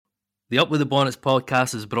The Up With The Bonnets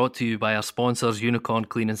podcast is brought to you by our sponsors, Unicorn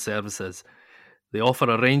Cleaning Services. They offer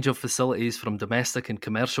a range of facilities from domestic and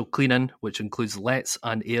commercial cleaning, which includes lets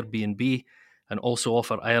and Airbnb, and also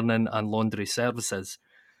offer ironing and laundry services.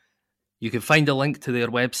 You can find a link to their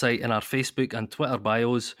website in our Facebook and Twitter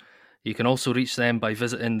bios. You can also reach them by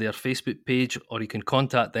visiting their Facebook page, or you can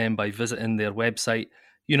contact them by visiting their website,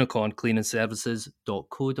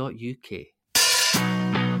 unicorncleaningservices.co.uk.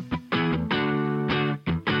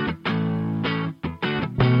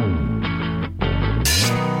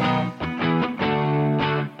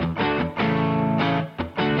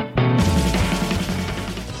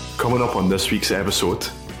 Coming up on this week's episode,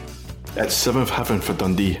 it's seventh heaven for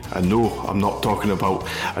Dundee, and no, I'm not talking about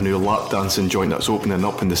a new lap dancing joint that's opening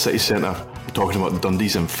up in the city centre. I'm talking about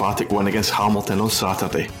Dundee's emphatic win against Hamilton on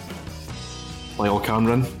Saturday. Lyle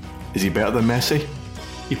Cameron, is he better than Messi?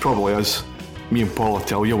 He probably is. Me and Paul will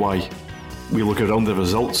tell you why. We look around the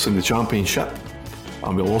results in the Championship,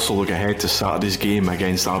 and we'll also look ahead to Saturday's game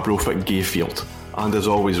against Arbroath at Gayfield. And as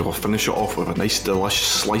always, we'll finish it off with a nice delicious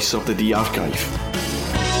slice of the D archive.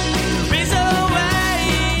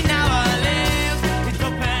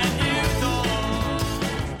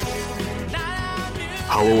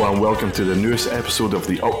 Hello and welcome to the newest episode of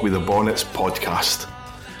the Up With The Bonnets podcast.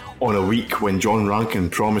 On a week when John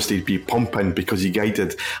Rankin promised he'd be pumping because he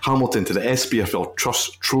guided Hamilton to the SPFL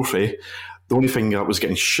Trust Trophy, the only thing that was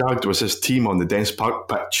getting shagged was his team on the Dens Park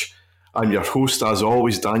pitch. I'm your host as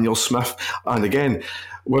always, Daniel Smith, and again,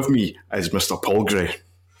 with me is Mr. Paul Gray.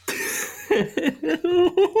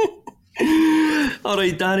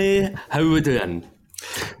 Alright Danny, how we doing?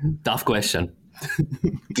 Daft question.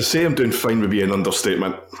 To say I'm doing fine would be an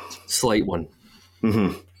understatement. Slight one.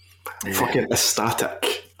 Yeah. Fucking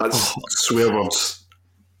ecstatic. That's swear words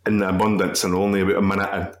in abundance and only about a minute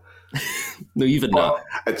in. No, even that.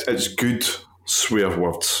 It's good swear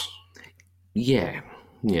words. Yeah.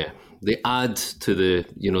 They add to the,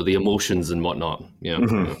 the emotions and whatnot. Yeah.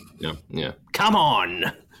 Come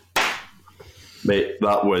on! Mate,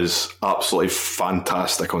 that was absolutely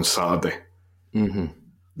fantastic on Saturday.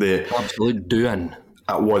 The absolute doing.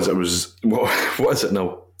 It was, what is it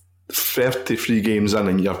now? 33 games in,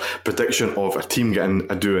 and your prediction of a team getting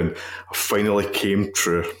a doing finally came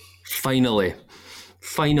true. Finally.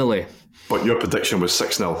 But your prediction was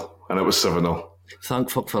 6-0, and it was 7-0. Thank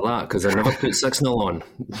fuck for that, because I never put 6-0 on.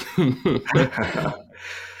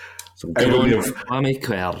 So good on Kwame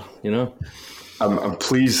Kerr, I'm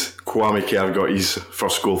pleased Kwame Kerr got his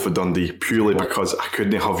first goal for Dundee purely because I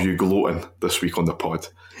couldn't have you gloating this week on the pod.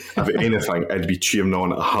 If anything, I'd be cheering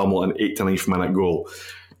on a Hamilton 89th minute goal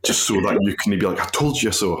just so that you can be like, I told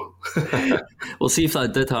you so. We'll see if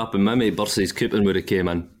that did happen. My mate Bursey's Coupon would have came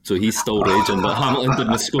in, so he's still raging, but Hamilton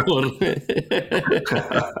didn't score.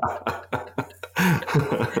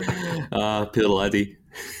 Poor laddie.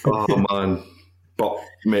 Oh man. But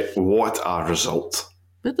mate, what a result.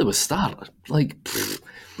 But there was start. Mate,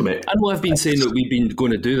 I know I've been saying that we've been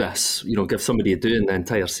going to do this, give somebody a doing the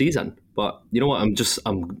entire season. But you know what?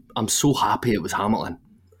 I'm so happy it was Hamilton.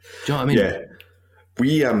 Do you know what I mean? Yeah.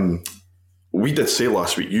 We did say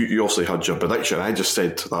last week, you also had your prediction. I just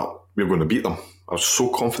said that we were going to beat them. I was so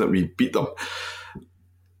confident we'd beat them.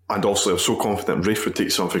 And also I was so confident Rafe would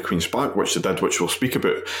take something for Queen's Park, which they did, which we'll speak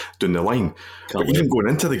about down the line. But even going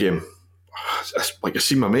into the game, like I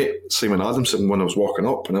seen my mate Simon Adamson when I was walking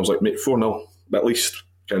up, and I was like, mate, 4-0 at least,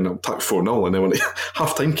 and I'll tack 4-0. And then when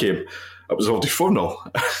half time came, it was already 4-0.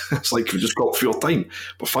 It's like we just got full time,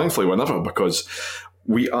 but thankfully we never, because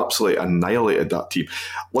we absolutely annihilated that team.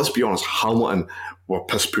 Let's be honest, Hamilton were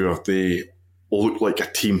piss poor. They look like a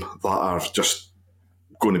team that are just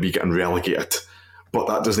going to be getting relegated, but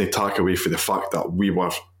that doesn't take away from the fact that we were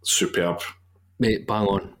superb. Mate, bang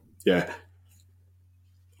on. Yeah.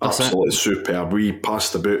 Absolutely superb. We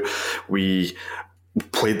passed about. We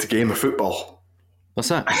played the game of football. That's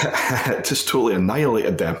it. It just totally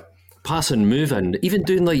annihilated them. Passing, moving, even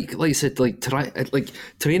doing like I said, like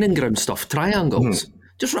training ground stuff, triangles,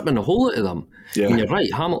 just ripping a hole out of them. Yeah. And you're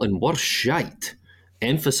right, Hamilton were shite.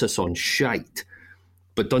 Emphasis on shite.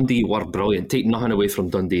 But Dundee were brilliant. Take nothing away from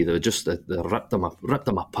Dundee. They ripped them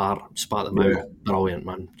apart, spat them out. Brilliant,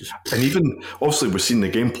 man. And even, obviously, we've seen the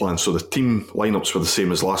game plan, so the team lineups were the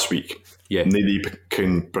same as last week. Yeah. Nobody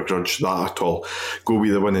can begrudge that at all. Go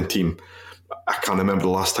with the winning team. I can't remember the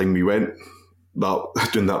last time we went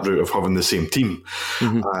doing that route of having the same team.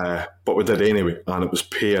 But we did anyway, and it was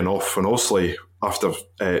paying off. And obviously, after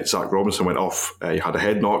Zach Robinson went off, he had a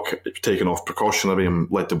head knock, taken off precautionary,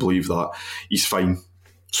 and led to believe that he's fine.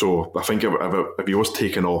 So I think if he was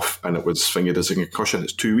taken off and it was fingered as a concussion,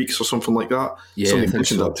 it's 2 weeks or something like that. Yeah, somebody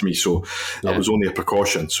mentioned that to me, so that was only a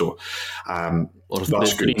precaution. So or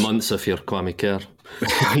that's 3 good. months if you're Kwame Kerr.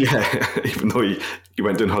 Yeah, even though he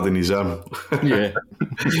went down hard in his arm. Yeah.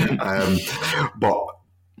 But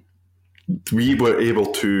we were able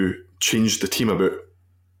to change the team about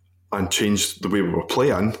and change the way we were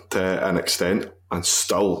playing to an extent and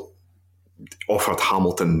still offered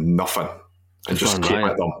Hamilton nothing and just came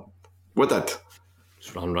at them. What did?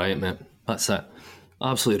 Just ran riot, mate. That's it.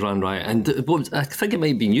 Absolutely ran riot. And I think it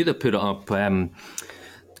might be you that put it up. The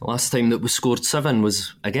last time that we scored 7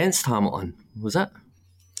 was against Hamilton, was it?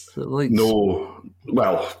 No.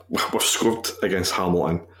 Well, we've scored against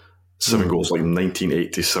Hamilton 7 goals, like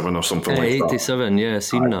 1987 or something like 87, that. 87, yeah,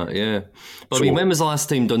 seen that, yeah. But I mean, when was the last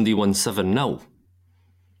time Dundee won 7-0?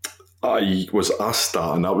 I was asked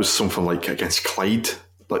that, and that was something like against Clyde.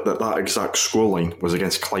 Like that exact scoreline was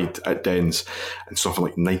against Clyde at Dens in something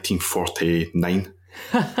like 1949.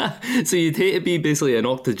 So you'd hate to be basically an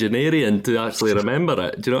octogenarian to actually remember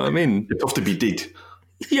it. Do you know what I mean? You'd have to be dead.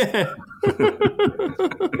 Yeah.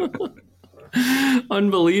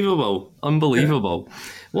 Unbelievable.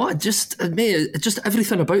 What? Just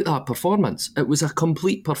everything about that performance. It was a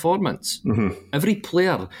complete performance. Mm-hmm. Every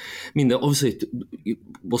player. I mean, obviously,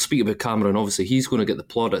 we'll speak about Cameron. Obviously, he's going to get the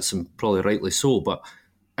plaudits, and probably rightly so. But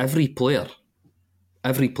every player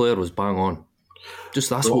was bang on. Just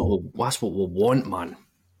that's what we want, man.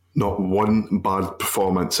 Not one bad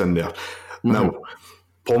performance in there. Mm-hmm. Now,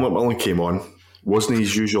 Paul McMillan came on, wasn't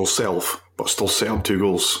his usual self, but still set up 2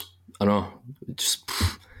 goals. I know. Just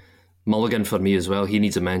Mulligan for me as well. He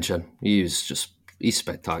needs a mention. He's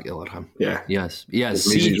spectacular, him. Yeah. Yes.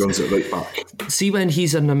 He runs it right back. See, when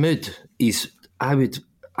he's in the mood,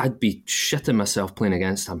 I'd be shitting myself playing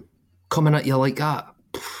against him. Coming at you like that.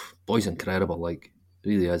 Boy's incredible, like,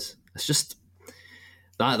 really is. It's just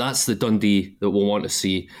that's the Dundee that we'll want to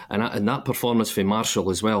see. And that performance for Marshall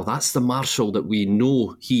as well, that's the Marshall that we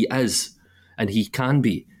know he is and he can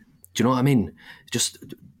be. Do you know what I mean? Just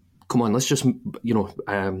come on, let's just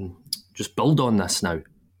just build on this now.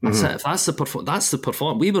 That's it. If that's the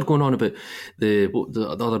performance. We were going on about the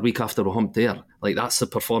other week after we humped there. Like, that's the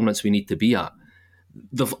performance we need to be at.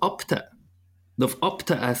 They've upped it.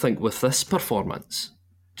 I think, with this performance.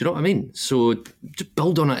 Do you know what I mean? So just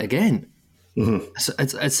build on it again. Mm-hmm.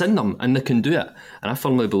 It's in them, and they can do it. And I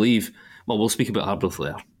firmly believe. Well, we'll speak about Arbroath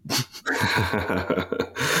later.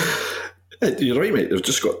 You're right, mate. They've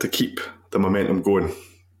just got to keep the momentum going.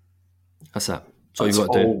 That's it. That's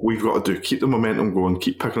all we've got to do. Keep the momentum going,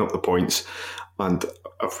 keep picking up the points, and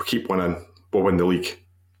if we keep winning, we'll win the league.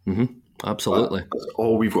 Mm-hmm. Absolutely. That's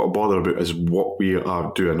all we've got to bother about is what we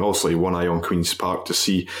are doing. Obviously, one eye on Queen's Park to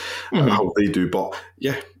see how they do. But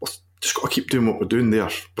yeah, we've just got to keep doing what we're doing there.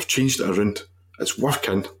 We've changed it around. It's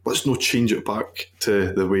working. Let's not change it back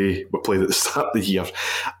to the way we played at the start of the year,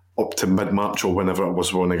 up to mid-March or whenever it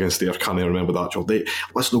was one against there. Can't remember the actual date.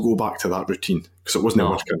 Let's not go back to that routine because it wasn't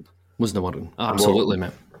working. Wasn't working. Absolutely,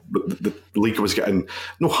 mate. The league was getting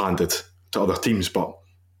handed to other teams, but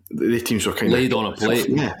the teams were kind laid on a plate.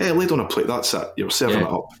 Yeah, laid on a plate. That's it. You were serving it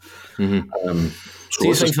up. Mm-hmm.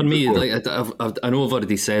 So see, for me, like, I know I've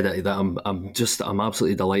already said it, that I'm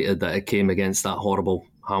absolutely delighted that it came against that horrible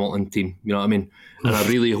Hamilton team. You know what I mean? And I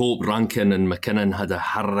really hope Rankin and McKinnon had a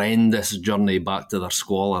horrendous journey back to their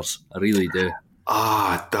squalors. I really do.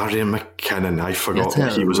 Darian McKinnon. I forgot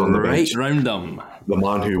that he was on the bench. Right round him. The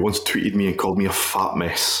man who once tweeted me and called me a fat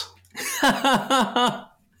mess.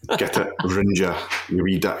 Get it? Ringer, you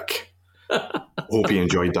wee dick. Hope he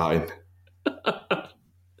enjoyed that.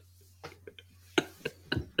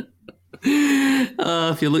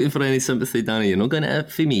 If you're looking for any sympathy, Danny, you're not going to get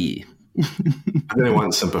it for me. I didn't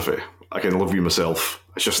want sympathy. I can love you myself.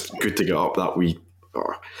 It's just good to get up that wee...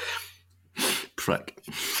 Prick.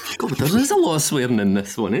 God, there is a lot of swearing in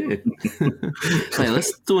this one, eh? Right,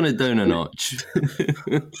 let's tone it down a notch.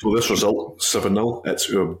 So this result, 7-0,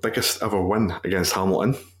 it's our biggest ever win against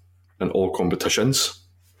Hamilton in all competitions.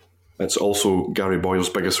 It's also Gary Boyle's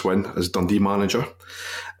biggest win as Dundee manager.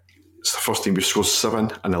 It's the first time we've scored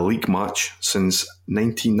 7 in a league match since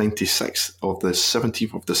 1996 of the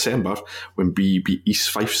 17th of December when we beat East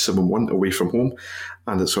Fife 7-1 away from home.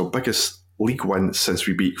 And it's our biggest league win since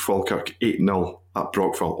we beat Falkirk 8-0 at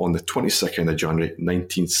Brockville on the 22nd of January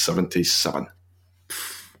 1977.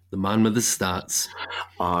 The man with the stats.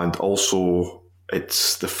 And also,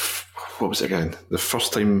 it's the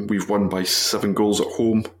first time we've won by 7 goals at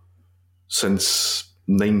home since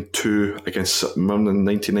 9-2 against St Mirren in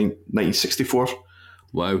 1964.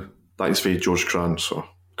 Wow. That is for George Cran, so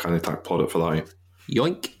can't attack plaudit for that.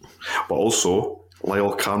 Yoink. But also,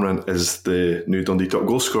 Lyle Cameron is the new Dundee top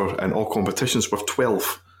goal scorer in all competitions with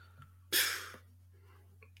 12.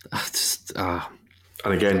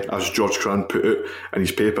 And again, as George Cran put out in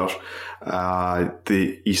his paper,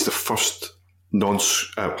 he's the first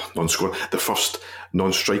non-scorer, the first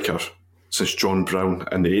non-striker since John Brown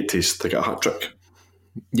in the 80s to get a hat-trick.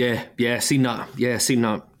 Yeah, seen that. Yeah, seen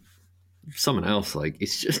that. Something else, like,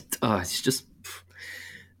 there's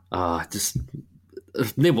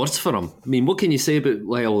no words for him. I mean, what can you say about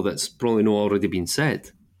Lyle that's probably not already been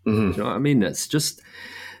said? Mm-hmm. Do you know what I mean? It's just...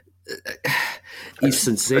 He's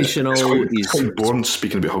sensational. He's quite born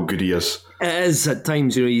speaking about how good he is. It is at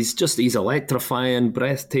times, he's electrifying,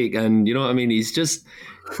 breathtaking. You know what I mean? He's just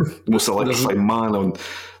most electrifying man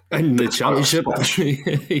in the championship.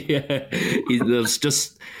 Yeah,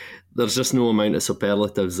 there's just no amount of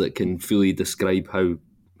superlatives that can fully describe how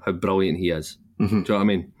brilliant he is. Mm-hmm. Do you know what I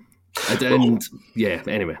mean? And yeah,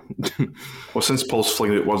 anyway. Well, since Paul's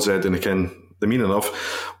flinging out words, Ed, and again, the meaning of,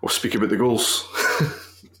 we'll speak about the goals.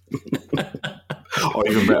 Or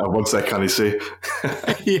even better, words I can't say.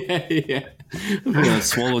 Yeah. I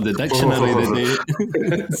swallowed the dictionary today.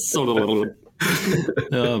 Sort of.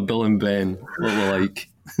 Bill and Ben, what we like.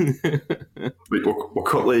 We'll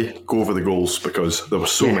quickly go over the goals because there were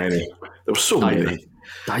so many. There were so many.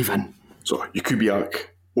 Dive in. So, Jakubiak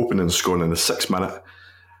opening and scoring in the 6th minute.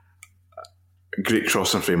 Great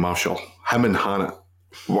crossing from Marshall. Him and Hannah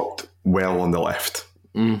worked well on the left.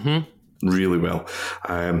 Mm-hmm. Really well.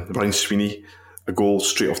 Ryan Sweeney, a goal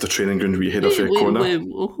straight off the training ground where you head off your corner. Wait,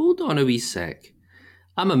 hold on a wee sec.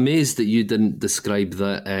 I'm amazed that you didn't describe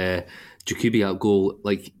that Jakubiak goal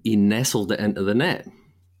like he nestled it into the net.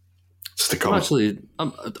 It's to come. Actually,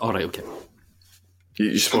 all right, okay.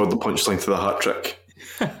 You spoiled the punchline to the hat trick.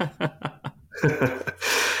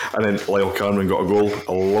 And then Lyle Cameron got a goal.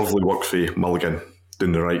 A lovely work for Mulligan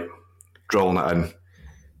down the right, drilling it in.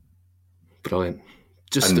 Brilliant.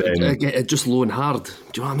 Just low and hard. Do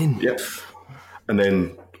you know what I mean? Yep. And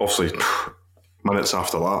then, obviously, minutes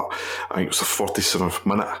after that, I think it was the 47th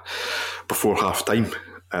minute before half time,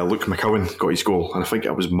 Luke McCowan got his goal. And I think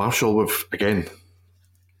it was Marshall with, again,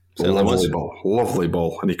 lovely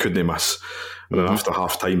ball, and he couldn't miss. And then after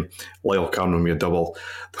half time, Lyle Cameron with a double.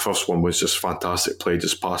 The first one was just fantastic play,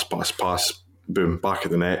 just pass, boom, back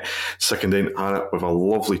of the net. Second in, Hannah with a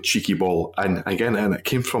lovely cheeky ball in again, and it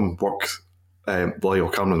came from work Lyle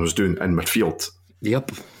Cameron was doing in midfield.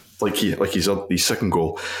 Yep. Like his second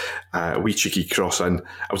goal, a wee cheeky cross in.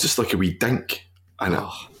 I was just like a wee dink, and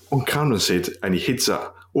on Cameron said, and he heads it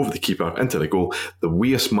over the keeper into the goal. The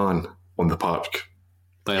weest man on the park.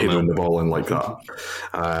 Heading the ball in like that.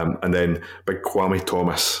 And then big Kwame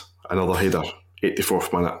Thomas, another header,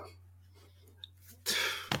 84th minute.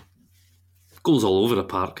 Goals all over the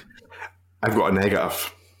park. I've got a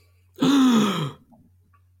negative.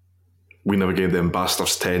 We never gave them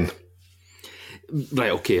bastards 10.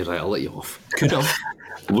 Right, I'll let you off. Could have.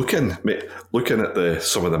 Looking at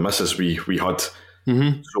some of the misses we had.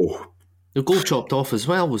 Mm-hmm. So the goal chopped off as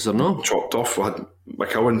well, was there not? Chopped off. We had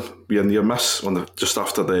McCowan be a near miss but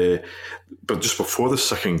just before the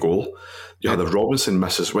second goal, you had a Robinson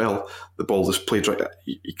miss as well. The ball just played right.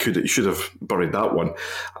 He should have buried that one.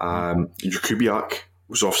 Jakubiak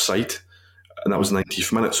was offside, and that was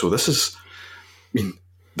 90th minute. So this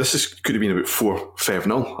could have been about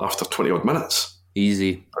 4-5-0 after 20 odd minutes.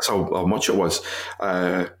 Easy. That's how much it was.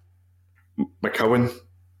 McCowan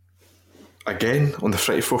again on the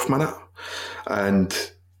 34th minute,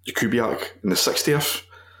 and Jakubiak in the 60th.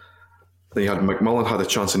 Then you had McMullen had a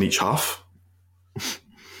chance in each half.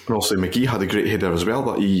 And also McGee had a great header as well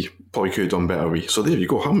that he probably could have done better with. So there you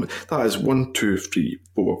go. That is 1, 2, 3,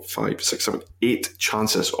 4, 5, 6, 7, 8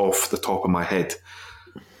 chances off the top of my head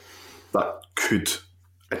that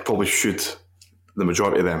it probably should, the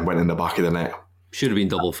majority of them went in the back of the net. Should have been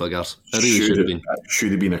double figures. It really should have been. It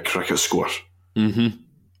should have been a cricket score. Mm-hmm.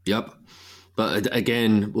 Yep. But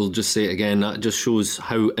again, we'll just say it again, that just shows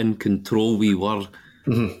how in control we were,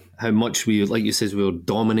 how much we, like you said, we were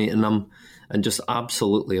dominating them and just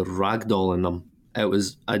absolutely ragdolling them. It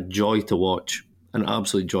was a joy to watch, an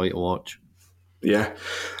absolute joy to watch. Yeah,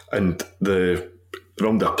 and the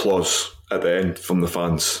round of applause at the end from the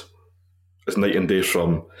fans is night and day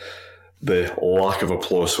from the lack of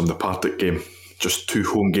applause from the Partick game just 2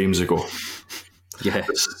 home games ago. Yeah.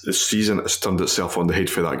 This season has turned itself on the head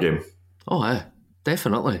for that game. Oh, yeah,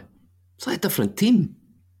 definitely. It's like a different team.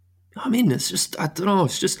 I mean, it's just, I don't know,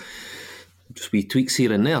 it's just wee tweaks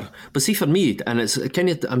here and there. But see, for me, and it's kind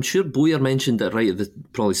of, I'm sure Boyer mentioned it right at the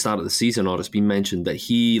probably start of the season, or it's been mentioned that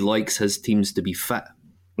he likes his teams to be fit,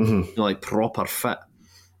 like proper fit.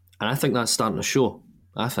 And I think that's starting to show.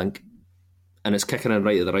 I think and it's kicking in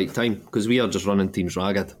right at the right time because we are just running teams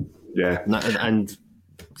ragged. Yeah. And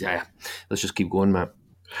let's just keep going, Matt.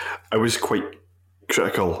 I was quite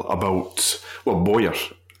critical about, Boyer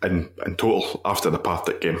in total after the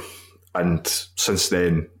Partick game. And since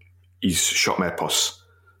then, he's shut my puss.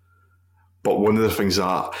 But one of the things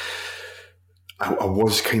that I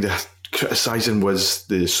was kind of criticising was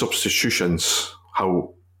the substitutions,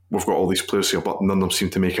 how we've got all these players here, but none of them seem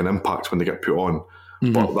to make an impact when they get put on.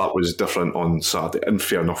 Mm-hmm. But that was different on Saturday. And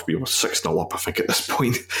fair enough, we were 6-0 up, I think, at this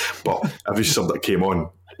point. But every sub that came on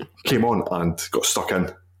and got stuck in.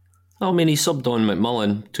 I mean, he subbed on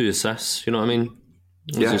McMullen, 2 assists, you know what I mean?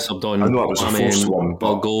 He subbed on, I know it was a forced one.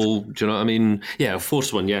 But... a goal, do you know what I mean? Yeah, a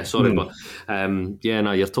forced one, yeah, sorry. But,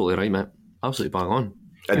 you're totally right, mate. Absolutely bang on.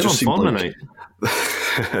 It just seemed like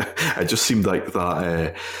it just seemed like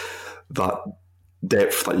that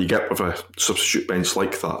depth that you get with a substitute bench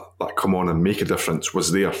like that come on and make a difference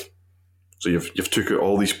was there. So you've took out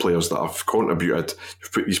all these players that have contributed,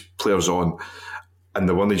 you've put these players on, and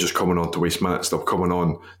they weren't just coming on to waste minutes, they're coming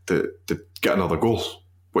on to get another goal,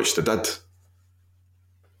 which they did.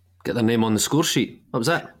 Get their name on the score sheet. That was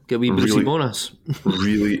it. Get a wee Brucey bonus.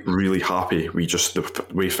 really, really happy with just the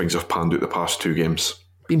way things have panned out the past 2 games.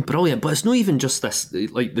 Been brilliant, but it's not even just this,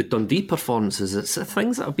 like the Dundee performances, it's the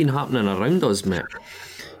things that have been happening around us, mate.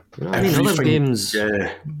 You know what I mean? Other games...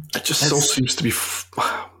 Yeah, it just still seems to be...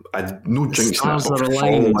 no jinx now,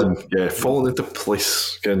 but falling into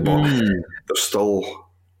place again. But there's still,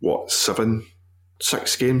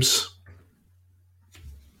 6 games?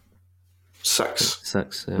 6.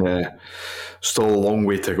 6, yeah. Still a long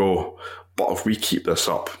way to go. But if we keep this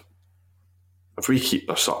up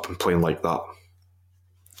and playing like that,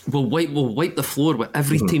 we'll wipe the floor with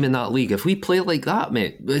every team in that league. If we play like that,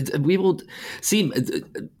 mate, we will... See,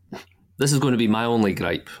 this is going to be my only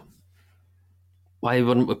gripe. Why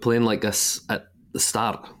weren't we playing like this at the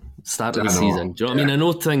start of the season? Do you know what I mean? I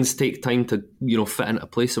know things take time to, fit into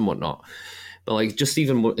place and whatnot. But like, just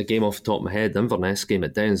even a game off the top of my head, the Inverness game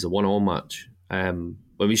at Dens, the 1-1 match, when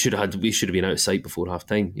we should have been out of sight before half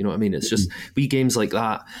time. You know what I mean? It's just wee games like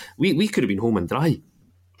that. We could have been home and dry.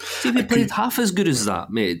 See, we played half as good as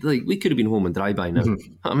that, mate. Like, we could have been home and dry by now.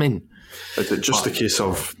 I mean, is it just a case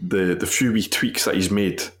of the few wee tweaks that he's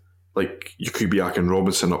made, like Jakubiak and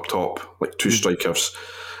Robinson up top, like 2 strikers?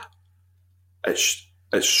 It's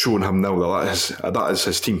showing him now that is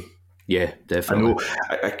his team. Yeah, definitely.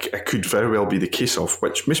 I know it could very well be the case of,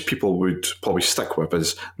 which most people would probably stick with,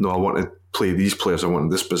 is, no, I want to play these players, I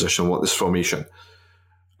want this position, I want this formation.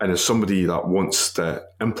 And as somebody that wants to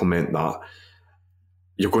implement that,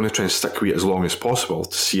 you're going to try and stick with it as long as possible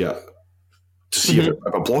to see it, if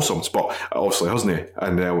it blossoms. But it obviously hasn't.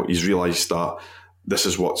 And now he's realised that this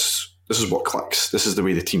is what clicks. This is the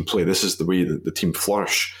way the team play. This is the way that the team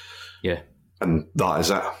flourish. Yeah, and that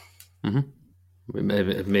is it.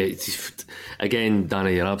 Mate, again,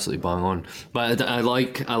 Danny, you're absolutely bang on. But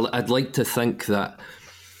I'd like to think that,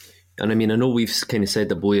 and I mean, I know we've kind of said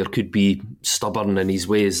that Boyer could be stubborn in his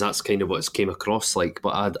ways. That's kind of what it's came across like.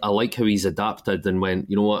 But I like how he's adapted and went,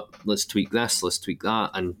 you know what, let's tweak this, let's tweak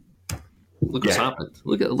that, and look what's happened.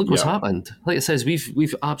 Look what's happened. Like it says,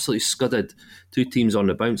 we've absolutely scudded 2 teams on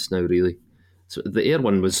the bounce now. Really, so the Ayr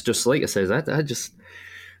one was just like it says. I just.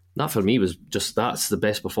 That for me was just, that's the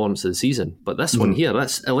best performance of the season. But this one here,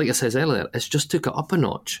 that's like I says earlier, it's just took it up a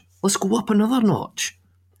notch. Let's go up another notch.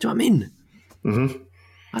 Do you know what I mean? Mm-hmm.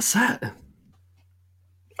 That's it.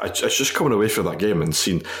 It's just coming away from that game and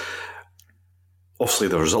seeing, obviously,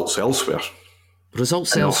 the results elsewhere. You're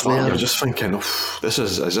just thinking, is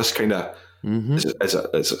this kind of, is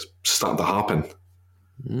it starting to happen?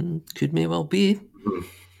 Could may well be.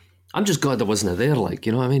 I'm just glad I wasn't there, like,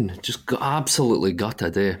 you know what I mean? Just got absolutely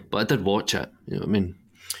gutted, But I did watch it, you know what I mean?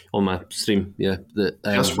 On my stream, that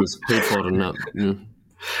was paid for and that.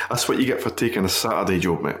 That's what you get for taking a Saturday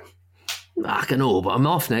job, mate. I know, but I'm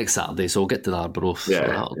off next Saturday, so I'll get to that, bro. So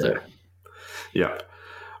that'll do. Yeah.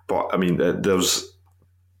 But, I mean, there's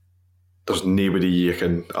nobody you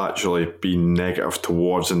can actually be negative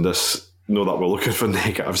towards in this. Know that we're looking for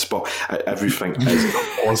negatives, but everything is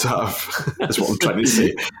positive. Is what I'm trying to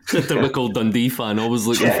say. The typical Dundee fan, always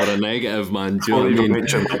looking for a negative, man. Do you know what I mean?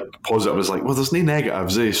 Mention positive is like, well, there's no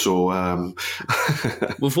negatives, So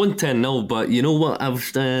we've won 10-0, but you know what?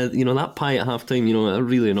 I've that pie at half time. That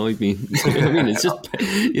really annoyed me. You know what I mean? It's just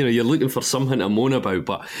you're looking for something to moan about,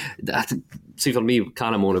 but see, for me,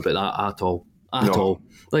 can't moan about that at all. At all.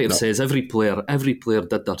 Like it says, every player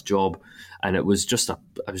did their job. And it was just a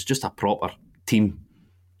proper team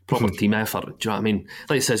effort. Do you know what I mean?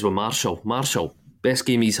 Like it says with Marshall, best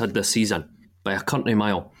game he's had this season by a country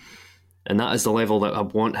mile. And that is the level that I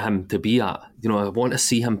want him to be at. You know, I want to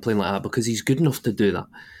see him playing like that because he's good enough to do that.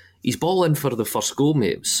 He's ball in for the first goal,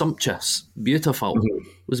 mate. It was sumptuous, beautiful.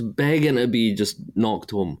 Was begging to be just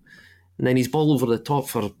knocked home. And then he's ball over the top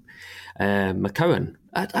for McCowan.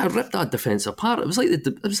 I ripped that defence apart. It was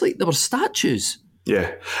like they were statues.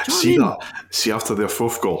 Yeah. See after their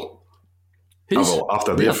fourth goal.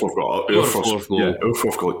 After their fourth goal. Our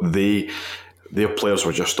fourth goal. Their players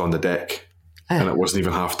were just on the deck. And it wasn't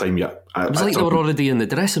even half time yet. It was like they were already in the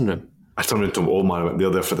dressing room. I turned into an old man and went, they're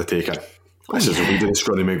there for the taking. I says, if we didn't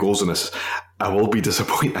score any more goals in this, I will be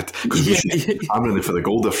disappointed because I'm running for the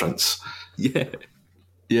goal difference. Yeah,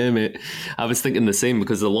 mate. I was thinking the same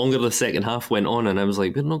because the longer the second half went on, and I was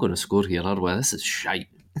like, we're not going to score here, are we? This is shite.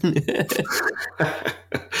 And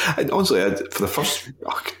honestly, for the first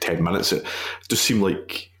 10 minutes, it just seemed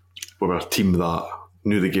like we were a team that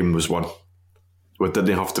knew the game was won. We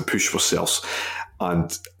didn't have to push ourselves. And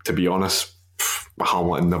to be honest,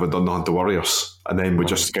 Hamilton never done nothing to worry us. And then we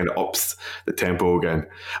just kind of upped the tempo again.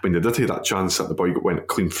 I mean, they did take that chance that the boy went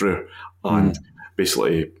clean through and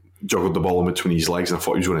basically juggled the ball in between his legs, and I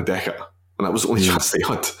thought he was going to deck it. And that was the only chance they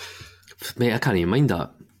had. Mate, I can't even mind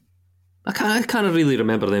that. I can't really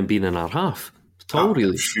remember them being in our half at all,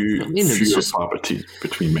 really. Few just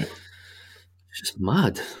between me. It's just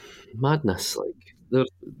madness. Like they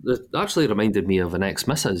actually reminded me of an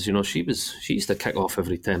ex-missus. You know, she used to kick off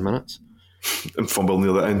every 10 minutes and fumble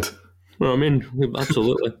near the end. Well, I mean,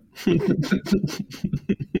 absolutely.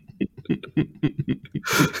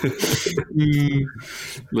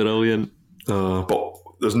 Brilliant. But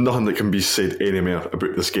there's nothing that can be said anymore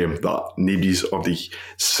about this game that nobody's already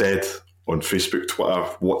said on Facebook, Twitter,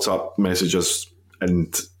 WhatsApp messages,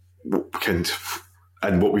 and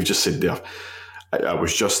what we've just said there. It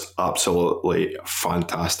was just absolutely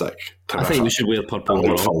fantastic. Terrific. I think we should wear purple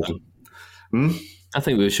more often. I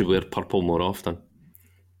think we should wear purple more often.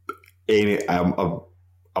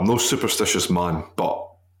 I'm no superstitious man, but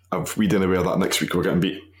if we didn't wear that next week, we're getting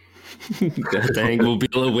beat. I think we'll be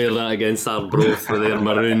able to wear that against Arbroath for their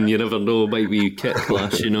maroon. You never know, might be kit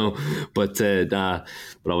clash, you know. But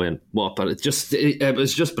brilliant. It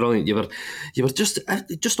was just brilliant. You were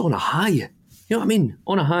just on a high. You know what I mean?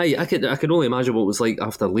 On a high. I could only imagine what it was like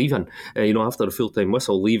after leaving. After a full-time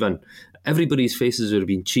whistle, leaving. Everybody's faces would have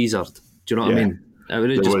been cheesered. Do you know what I mean? It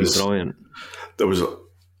would have just been brilliant. There was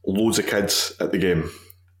loads of kids at the game.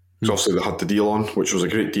 So obviously they had the deal on, which was a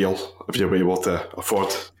great deal if you were able to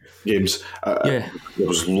afford games. There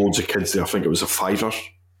was loads of kids there. I think it was a $5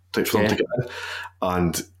 type for them to get in.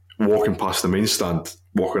 And walking past the main stand,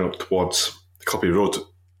 walking up towards Clippy Road,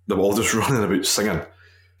 they were all just running about singing.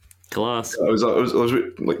 Class. It was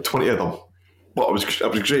like 20 of them. But it was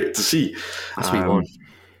great to see. That's what you want.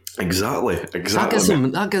 Exactly.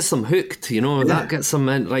 That gets them hooked, you know. That gets them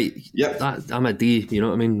in, right? Yeah. I'm a D, you know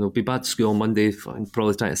what I mean? They'll be back to school on Monday,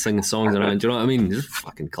 probably trying to sing the songs around. Do you know what I mean? Just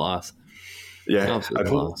fucking class. Yeah, I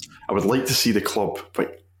would like to see the club.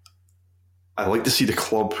 I'd like to see the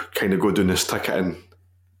club kind of go down this ticketing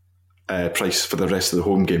price for the rest of the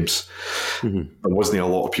home games. There wasn't a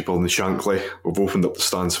lot of people in the Shankly. We've opened up the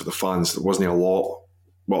stands for the fans. There wasn't a lot.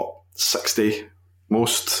 60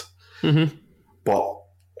 most. But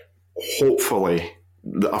hopefully,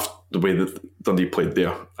 the way that Dundee played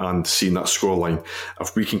there and seeing that scoreline,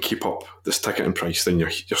 if we can keep up this ticketing price, then you'll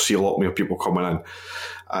see a lot more people coming in.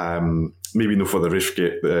 Maybe not for the Roof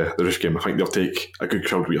game. I think they'll take a good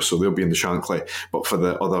crowd with us, so they'll be in the Shankly. But for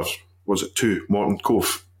the other, was it 2, Morton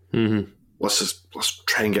Cove? Let's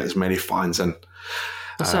try and get as many fans in.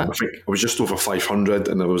 I think it was just over 500,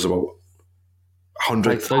 and there was about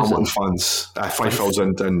 100 Hamilton fans,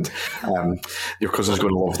 5,000, and your cousin's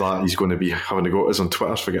going to love that. He's going to be having a go at us on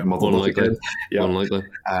Twitter for getting mother love again. Yeah. Unlikely.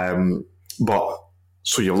 But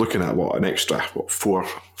so you're looking at an extra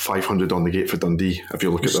 400-500 on the gate for Dundee. If you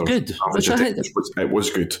look at good. It was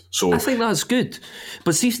good. So I think that's good.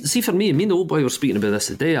 But see, for me and the old boy were speaking about this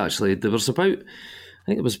today. Actually, there was about, I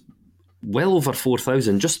think it was well over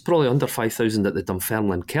 4,000, just probably under 5,000 at the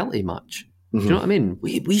Dunfermline Kelty match. Do you know what I mean?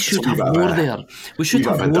 We should have more there. We should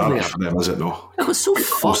have more there. For them, is it no? It was so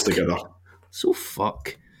close together. So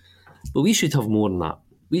fuck. But we should have more than that.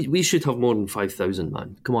 We should have more than 5,000,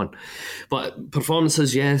 man. Come on. But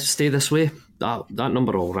performances, stay this way. That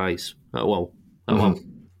number will rise. It will. And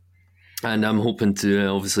I'm hoping to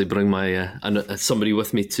obviously bring my somebody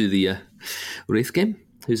with me to the Wraith game,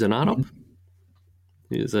 who's an Arab,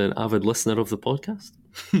 who's an avid listener of the podcast.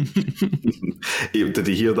 Did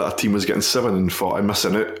he hear that a team was getting 7 and thought, I'm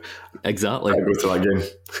missing out? Exactly. I go to that game.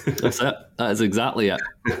 That's it. That is exactly it.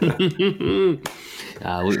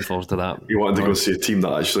 Looking forward to that. You wanted to go see a team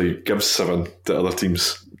that actually gives 7 to other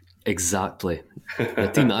teams. Exactly. A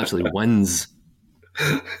team that actually wins.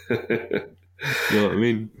 You know what I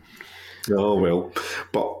mean? Oh, well.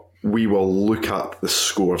 But we will look at the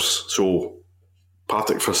scores. So,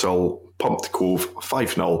 Partick Thistle pumped Cove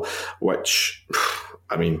 5-0, which,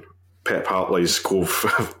 I mean, Pep Hartley's Cove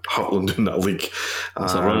Heartland in that league.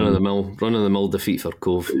 It's a run-of-the-mill defeat for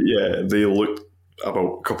Cove. Yeah, they looked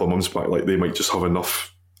about a couple of months back like they might just have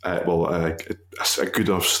enough, a good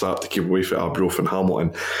enough start to keep away from Arbroath and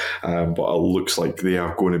Hamilton. But it looks like they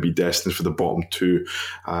are going to be destined for the bottom two.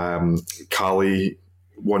 Cali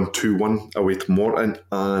won 2-1 away to Morton,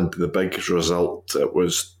 and the big result, it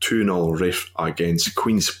was 2-0 Rafe against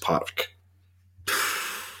Queen's Park,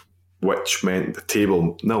 which meant the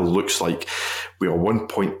table now looks like we are 1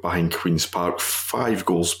 point behind Queen's Park, 5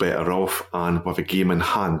 goals better off, and with a game in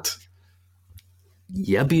hand.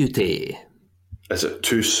 Yeah, beauty. Is it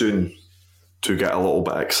too soon to get a little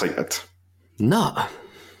bit excited? No.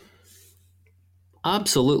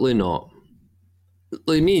 Absolutely not.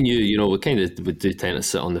 Like me and you, we do tend to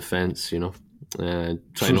sit on the fence,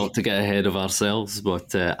 try not to get ahead of ourselves,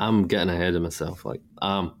 but I'm getting ahead of myself.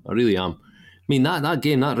 I really am. I mean, that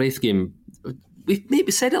game, that Wraith game, we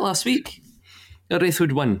maybe said it last week, that Wraith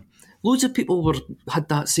would win. Loads of people had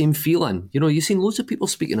that same feeling. You've seen loads of people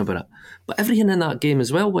speaking about it, but everything in that game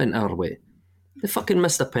as well went our way. They fucking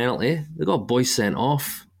missed a penalty. They got boys sent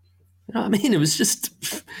off. You know what I mean? It was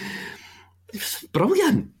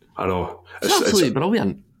brilliant. I know. It's absolutely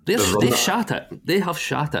brilliant. They've shat it. They have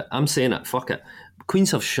shat it. I'm saying it. Fuck it.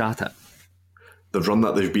 Queens have shat it. The run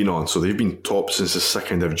that they've been on, so they've been top since the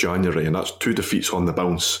 2nd of January, and that's 2 defeats on the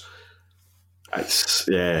bounce. That's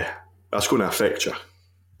going to affect you.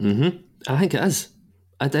 Mm-hmm. I think it is.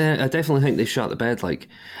 I definitely think they shot the bed,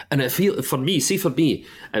 and it for me,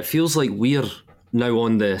 it feels like we're now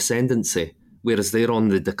on the ascendancy, whereas they're on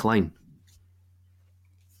the decline.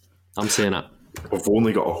 I'm saying it. We've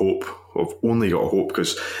only got a hope.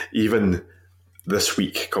 Because even this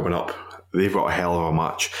week coming up, they've got a hell of a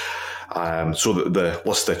match. So the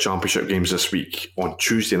list of championship games this week, on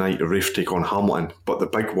Tuesday night, the Rafe take on Hamilton, but the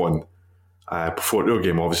big one before their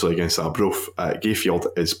game, obviously, against Arbroath at Gayfield,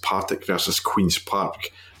 is Partick versus Queen's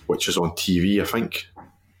Park, which is on TV, I think.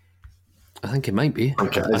 I think it might be. I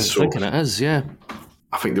think it is. I'm thinking it is, yeah.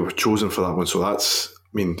 I think they were chosen for that one, so that's,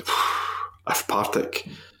 if Partick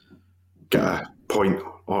get a point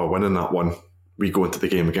or winning that one, we go into the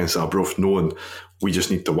game against Arbroath knowing we just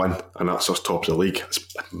need to win, and that's us top of the league. It's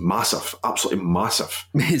massive, absolutely massive.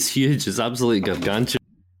 It's huge. It's absolutely gargantuan.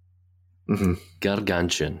 Mm-hmm.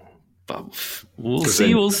 Gargantuan. But we'll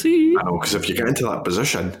see. I know, because if you get into that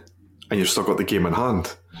position and you've still got the game in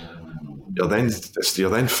hand, you're then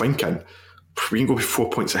thinking, we can go 4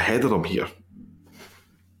 points ahead of them here.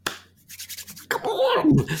 Come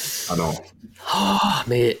on! I know. Oh,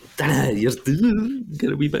 mate, you're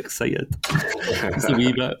getting a wee bit excited. Just a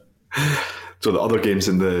wee bit. So the other games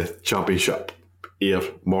in the championship, Ayr,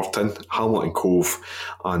 Morton, Hamilton Cove,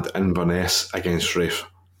 and Inverness against Rafe.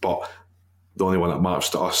 But the only one that matters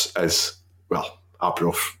to us is,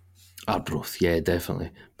 Arbroath. Arbroath, yeah,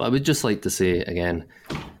 definitely. But I would just like to say again,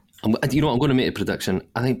 I'm going to make a prediction.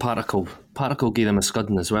 I think Partick will give them a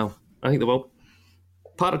scudding as well. I think they will.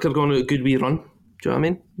 Partick are going on a good wee run. Do you know what I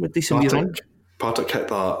mean? With decent wee run. Partick hit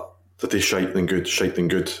that they shite then good,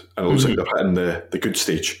 and it looks like they're hitting the good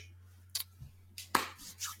stage.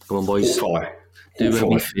 Come on, boys. Hopefully. Do a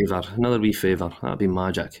wee favour. Another wee favour. That'd be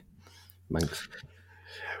magic. Thanks.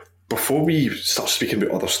 Before we start speaking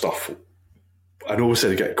about other stuff, I know we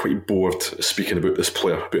said I get quite bored speaking about this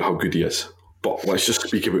player, about how good he is, but let's just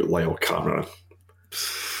speak about Lyle Cameron.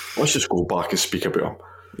 Let's just go back and speak about him.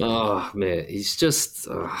 Oh, mate, he's just...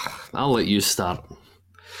 I'll let you start.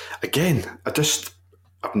 Again,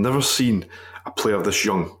 I've never seen a player this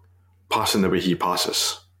young passing the way he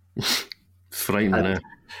passes. Frightening,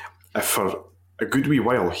 If for a good wee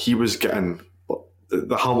while he was getting...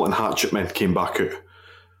 The Hamilton hatchet men came back out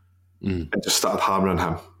and just started hammering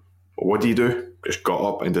him. But what do? Just got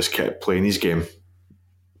up and just kept playing his game.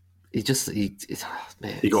 He got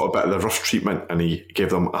a bit of the rough treatment and he gave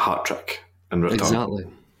them a hat-trick in return. Exactly.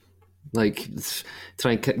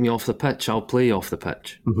 Try and kick me off the pitch, I'll play off the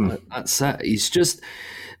pitch. Mm-hmm. That's it. He's just...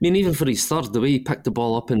 even for his third, the way he picked the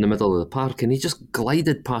ball up in the middle of the park and he just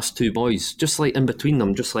glided past 2 boys, just in between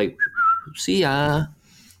them, just see ya.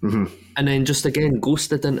 Mm-hmm. And then just again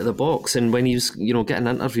ghosted into the box. And when he was, getting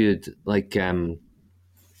interviewed, he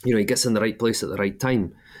gets in the right place at the right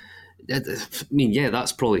time.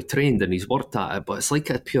 That's probably trained and he's worked at it, but it's like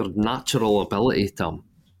a pure natural ability to him.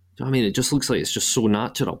 Do you know what I mean? It just looks like it's just so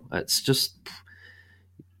natural. It's just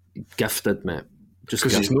gifted, mate.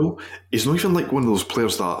 Because he's not even like one of those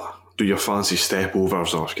players that do your fancy step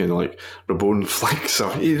overs or kind of like Rabone flicks.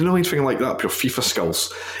 Or, he's not anything like that, pure FIFA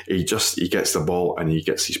skills. He gets the ball and he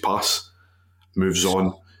gets his pass, moves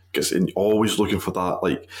on, gets in, always looking for that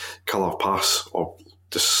like killer pass or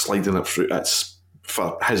just sliding it through. It's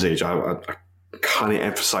for his age. I can't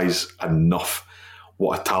emphasise enough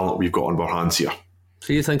what a talent we've got on our hands here.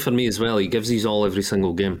 So you think for me as well, he gives his all every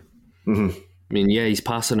single game. Mm-hmm. I mean, yeah, he's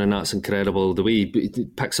passing and that's incredible. The way he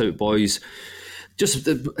picks out boys,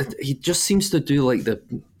 he just seems to do like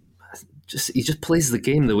he just plays the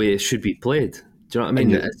game the way it should be played. Do you know what I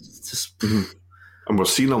mean? It's just, and we're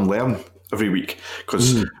seeing him learn every week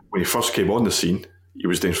because when he first came on the scene, he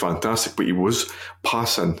was doing fantastic, but he was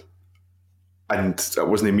passing. And it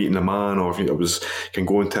wasn't meeting a man, or it was can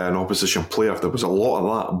go into an opposition player. There was a lot of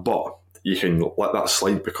that, but you can let that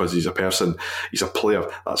slide because he's a player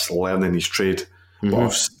that's learning his trade.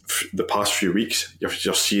 But the past few weeks, you're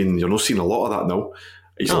not seeing a lot of that now.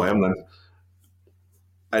 He's learning,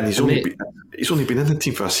 and he's only been in the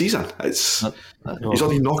team for a season. He's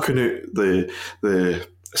only knocking out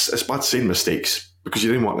it's bad saying mistakes, because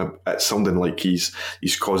you didn't want it sounding like he's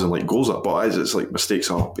causing like goals up, but it's like mistakes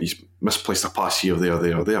are he's misplaced a pass here, there.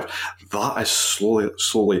 That is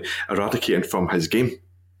slowly eradicating from his game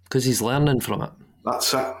because he's learning from it.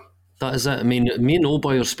 That's it. That is it. I mean, me and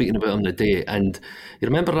Oldboy were speaking about him today, and you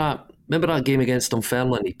remember that game against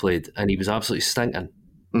Dunfermline he played, and he was absolutely stinking.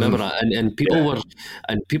 Remember that? And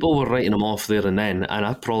people were writing him off there and then, and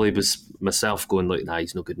I probably was myself going like, nah,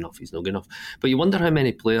 he's not good enough. But you wonder how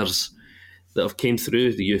many players that have came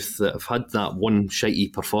through the youth that have had that one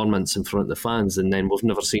shitey performance in front of the fans, and then we've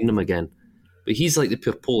never seen them again. But he's like the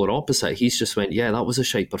pure polar opposite. He's just went, yeah, that was a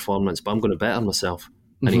shite performance, but I'm going to better myself.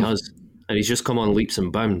 And he has. And he's just come on leaps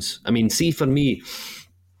and bounds. I mean, see, for me,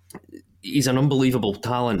 he's an unbelievable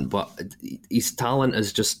talent, but his talent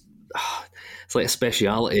is just, it's like a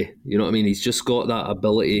speciality. You know what I mean? He's just got that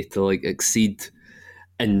ability to like exceed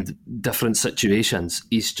in different situations.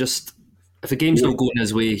 He's just, if the game's not going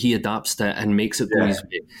his way, he adapts to it and makes it go his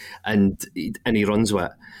way, and he runs with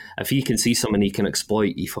it. If he can see something he can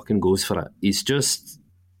exploit, he fucking goes for it. He's just...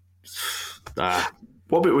 What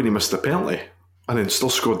about when he missed the penalty and then still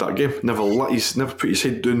scored that game? He's never put his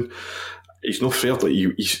head down. He's not fair. Like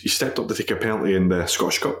he stepped up to take a penalty in the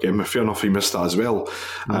Scottish Cup game. Fair enough, he missed that as well.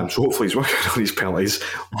 So hopefully he's working on his penalties.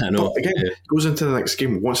 I know. But again, goes into the next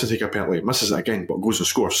game, wants to take a penalty, misses it again, but goes and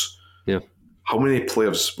scores. Yeah. How many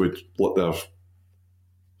players would let their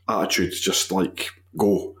attitudes just like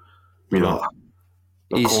go? I mean,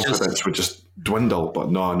 their confidence would just dwindle.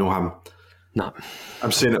 But no, I know him. No.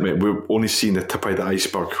 I'm saying it, mate. We've only seen the tip of the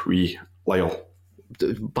iceberg with Lyle.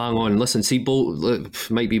 Bang on. Listen, see,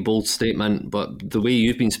 might be a bold statement, but the way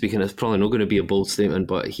you've been speaking, it's probably not going to be a bold statement,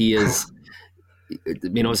 but he is... I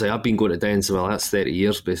mean, obviously, I've been going to Dens, well, that's 30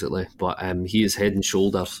 years, basically, but he is head and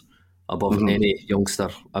shoulders above any youngster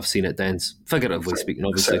I've seen at Dens. Figuratively speaking,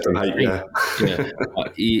 obviously. Height, yeah.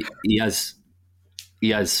 But he is.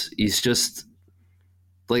 He is. He's just...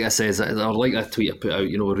 Like I said, or like that tweet I put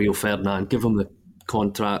out, Rio Ferdinand, give him the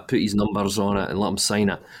contract, put his numbers on it and let him sign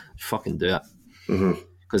it. Fucking do it.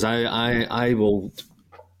 Because I will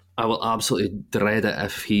absolutely dread it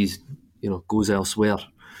if he goes elsewhere.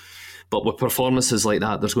 But with performances like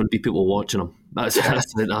that, there's going to be people watching him. That's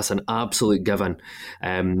an absolute given.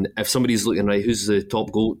 If somebody's looking, right, who's the top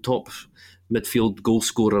midfield goal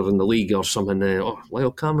scorer in the league or something,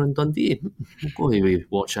 Lyle Cameron Dundee, we'll go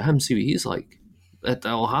watch him, see what he's like.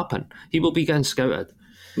 It'll happen. He will be getting scouted.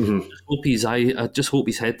 I just hope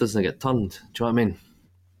his head doesn't get turned. Do you know what I mean?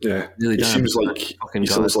 Yeah, really he sounds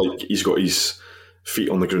like he's got his feet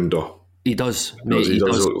on the ground door. He does, mate. He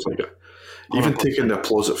does look like it. Even taking the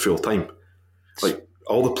applause at full time, like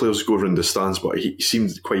all the players go around the stands, but he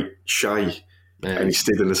seemed quite shy, and he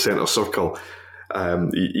stayed in the centre circle.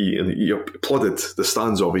 He applauded the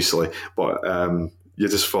stands, obviously, but you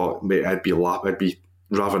just thought, mate, I'd be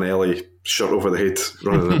Ravanelli, shirt over the head,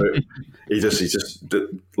 running about. He just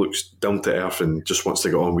looks down to earth and just wants to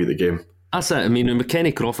get on with the game. That's it. I mean, in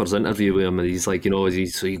Kenny Crawford's interview with him, he's like, so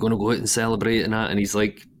you're going to go out and celebrate and that? And he's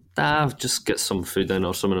like, just get some food in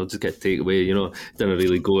or something, I'll just get takeaway, didn't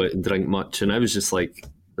really go out and drink much. And I was just like,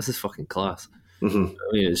 this is fucking class. I mean,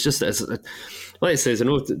 it's like it says, I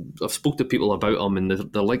know I've spoke to people about him and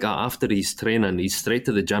they're like that after he's training, he's straight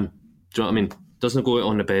to the gym. Do you know what I mean? Doesn't go out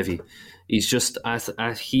on the bevy. He's just,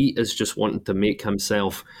 he is just wanting to make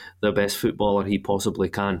himself the best footballer he possibly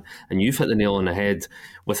can. And you've hit the nail on the head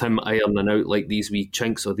with him ironing out like these wee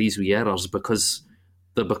chinks or these wee errors, because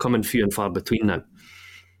they're becoming few and far between now.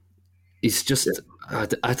 He's just,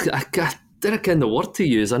 didn't get the word to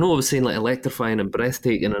use. I know I was saying like electrifying and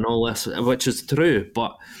breathtaking and all this, which is true,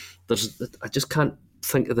 but I just can't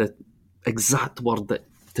think of the exact word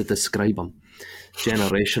to describe him.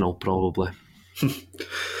 Generational, probably.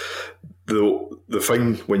 The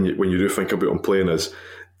thing when you do think about him playing is,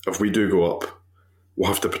 if we do go up, we'll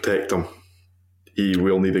have to protect him. He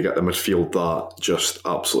will need to get the midfield that just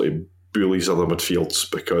absolutely bullies other midfields,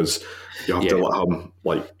 because you have to let him,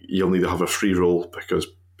 like, you'll need to have a free roll, because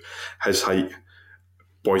his height,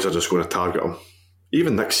 boys are just going to target him.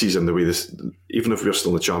 Even next season, even if we're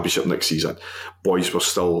still in the Championship next season, boys will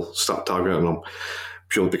still start targeting him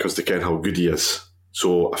purely because they ken how good he is.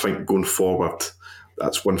 So I think going forward,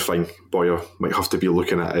 that's one thing Boyer might have to be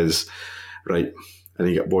looking at is, right, and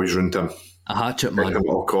you get boys round him. A hatchet man. At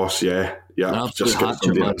all costs, yeah. Just get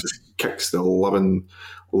somebody that just kicks the 11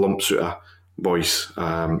 lumps out of boys,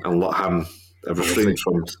 and let him refrain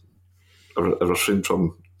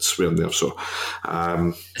from swearing there. So,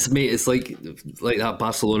 it's like that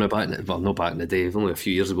Barcelona not back in the day, only a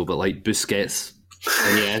few years ago, but like Busquets,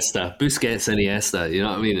 Iniesta. You know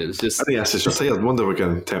what I mean? It was just. Iniesta's retired. I wonder if we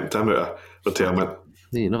can tempt him out of retirement.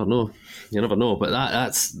 You never know. But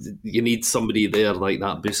that's you need somebody there like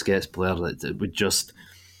that Busquets player that would just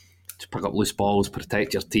pick up loose balls,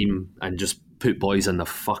 protect your team, and just put boys in the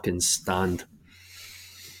fucking stand.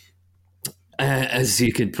 As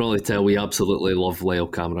you can probably tell, we absolutely love Lyle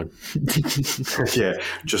Cameron. Yeah,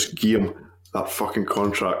 just give him that fucking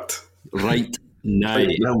contract right now.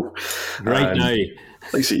 Right now. Like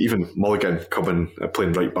I say, even Mulligan coming and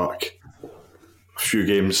playing right back. A few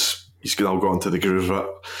games, he's now got into the groove of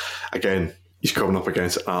it. Again, he's coming up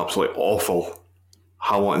against an absolutely awful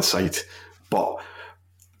Hamilton side, but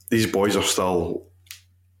these boys are still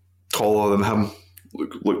taller than him,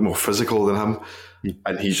 look more physical than him,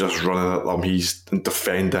 and he's just running at them. He's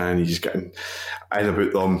defending, he's getting in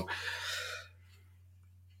about them.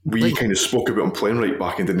 We kind of spoke about him playing right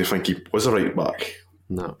back and didn't think he was a right back.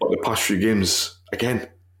 No. But the past few games, again,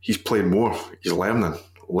 he's playing more. He's learning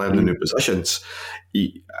new positions.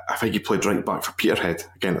 I think he played right back for Peterhead.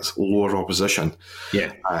 Again, it's lower opposition.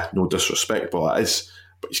 Yeah. No disrespect, but it is.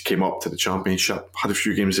 But he's came up to the Championship, had a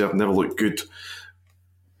few games there, never looked good.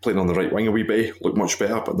 Playing on the right wing a wee bit, looked much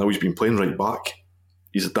better, but now he's been playing right back.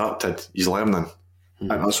 He's adapted, he's learning. And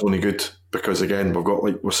that's only good, because again, we've got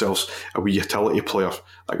like ourselves a wee utility player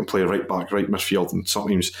that can play right back, right midfield, and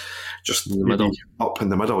sometimes just up in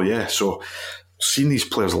the middle, yeah. So seeing these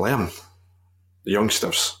players learn, the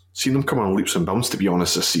youngsters, seeing them come on leaps and bounds, to be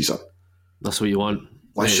honest, this season. That's what you want.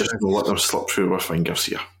 Let's just let them slip through our fingers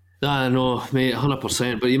here. I know, mate,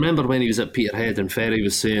 100%. But you remember when he was at Peterhead and Ferry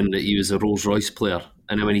was saying that he was a Rolls Royce player,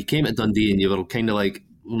 and then when he came to Dundee and you were kind of like,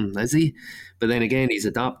 is he? But then again, he's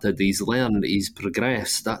adapted, he's learned, he's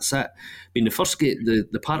progressed, that's it. I mean, the first game,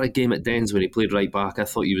 the part of game at Dens when he played right back, I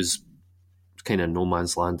thought he was kind of no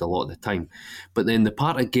man's land a lot of the time. But then the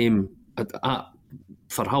part of game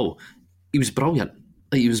for Hull, he was brilliant.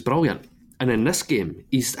 Like, he was brilliant. And in this game,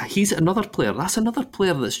 he's another player. That's another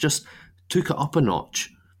player that's just took it up a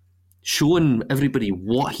notch, showing everybody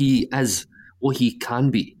what he is, what he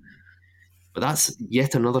can be. But that's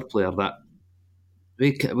yet another player that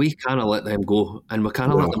we cannot let them go, and we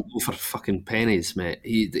cannot let them go for fucking pennies, mate.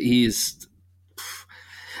 He is.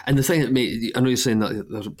 And the thing, mate, I know you're saying that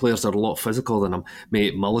the players are a lot physical than him.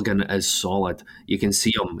 Mate, Mulligan is solid. You can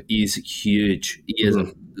see him. He's huge. He is,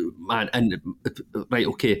 man. And, right,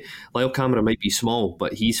 okay, Lyle Cameron might be small,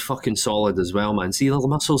 but he's fucking solid as well, man. See all the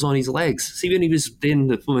muscles on his legs? See when he was doing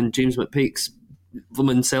the woman James McPake's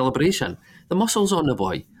woman celebration? The muscles on the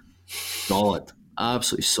boy. Solid.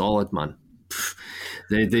 Absolutely solid, man.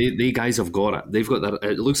 The guys have got it. They've got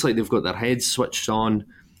it looks like they've got their heads switched on,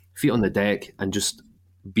 feet on the deck, and just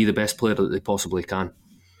be the best player that they possibly can.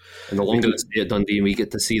 And the longer they stay at Dundee and we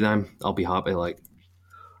get to see them, I'll be happy. Like,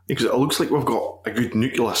 because it looks like we've got a good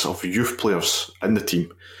nucleus of youth players in the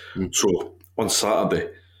team. So on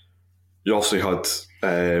Saturday, you also had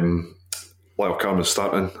Lyle Cameron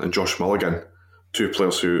starting and Josh Mulligan, two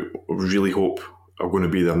players who really hope are going to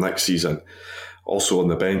be there next season. Also on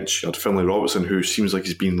the bench, you had Finlay Robertson, who seems like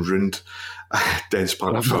he's been ruined Dens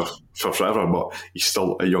Park for forever, but he's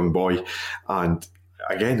still a young boy. And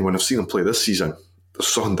again, when I've seen him play this season, there's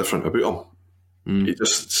something different about him. It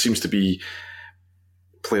just seems to be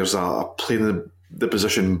players that are playing the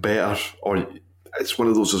position better, or it's one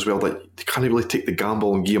of those as well that they can't really take the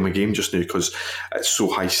gamble and give him a game just now because it's so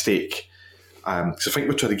high stake. Because I think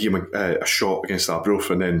we tried to give him a shot against Arbroath,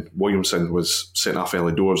 and then Williamson was sent off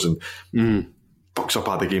early doors and fucks up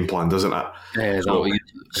at the game plan, doesn't it? Yeah, so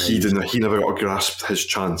he never got to grasp his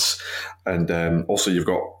chance. And also you've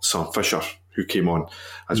got Sam Fisher, who came on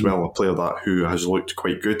as well, a player who has looked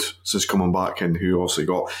quite good since coming back and who also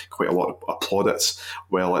got quite a lot of plaudits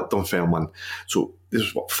well at Dunfermline. So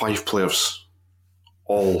there's 5 players,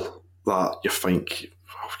 all that you think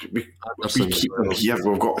we keep them here.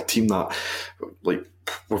 We've got a team that, like,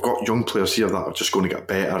 we've got young players here that are just going to get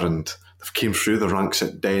better, and they've came through the ranks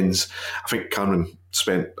at Dens. I think Cameron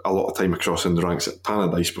spent a lot of time across in the ranks at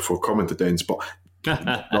Tannadice before coming to Dens, but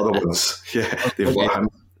the other ones, they've let him.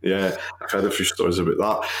 Yeah, I've heard a few stories about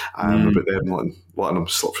that, about them letting them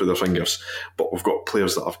slip through their fingers. But we've got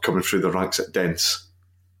players that have coming through the ranks at Dens,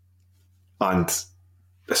 and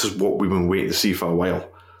this is what we've been waiting to see for a while.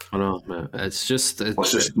 I know, man. Let's just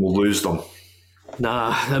lose them.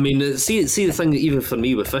 Nah, I mean, see the thing, even for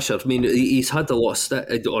me with Fisher, I mean, he's had a lot of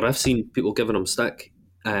stick, or I've seen people giving him stick.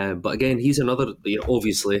 But again, he's another,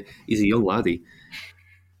 obviously, he's a young laddie.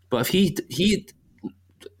 But if he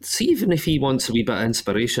see, even if he wants a wee bit of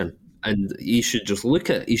inspiration, and he should just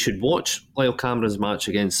he should watch Lyle Cameron's match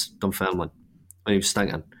against Dunfermline when he was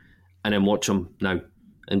stinking, and then watch him now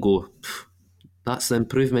and go, that's the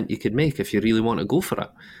improvement you could make if you really want to go for it.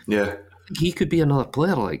 Yeah. He could be another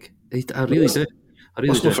player, like, I really do.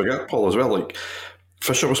 Let's not forget, Paul, as well, like,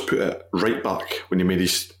 Fisher was put at right back when he made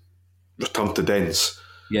his return to Dens.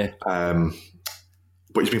 Yeah.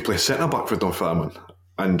 But he's been playing centre back for Dunfermline,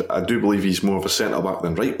 and I do believe he's more of a centre back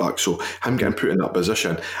than right back. So him getting put in that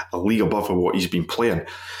position, a league above what he's been playing,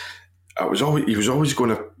 he was always going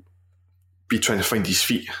to be trying to find his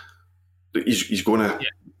feet. He's going to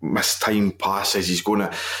miss time passes. He's going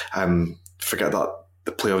to forget that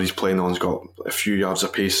the player he's playing on's got a few yards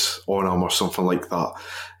of pace on him or something like that.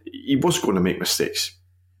 He was going to make mistakes.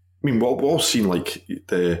 I mean, we've all seen, like,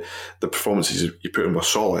 the performances he put in were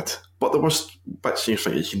solid, but there was bits you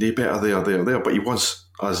think he can do better there. But he was,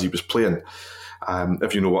 as he was playing,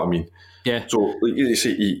 if you know what I mean. Yeah. So, like you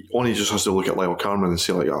say, he only just has to look at Lyle Cameron and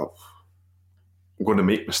say, like, I'm going to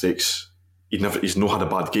make mistakes. He's not had a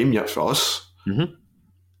bad game yet for us. Mm-hmm.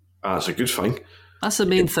 That's a good thing. That's the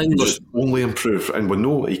main thing. Just only improve, and we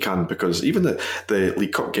know he can, because even the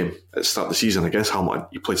League Cup game at the start of the season against Hamilton,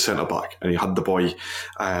 he played centre back and he had the boy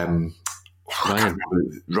Ryan. Andy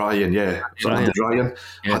Ryan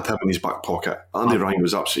had him in his back pocket. Andy Ryan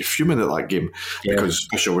was absolutely fuming at that game because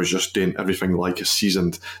Fisher was just doing everything like a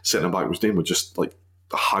seasoned centre back was doing, with just like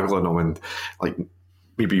haggling him and like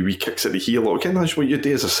maybe wee kicks at the heel. Again, that's what you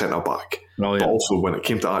do as a centre back. But also when it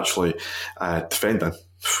came to actually defending,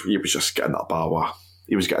 he was just getting that bar.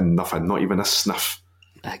 He was getting nothing, not even a sniff.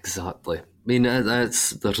 Exactly. I mean,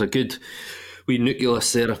 there's a good wee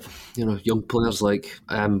nucleus there, young players like,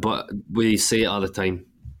 but we say it all the time,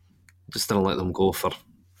 just don't let them go for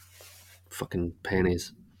fucking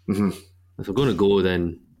pennies. Mm-hmm. If they're going to go,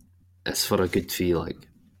 then it's for a good fee, like.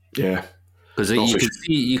 Yeah. Because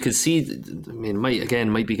you could see. I mean,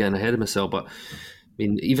 might be getting ahead of myself, but I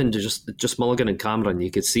mean, even just Mulligan and Cameron,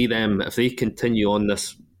 you could see them, if they continue on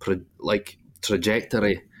this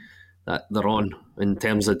trajectory that they're on in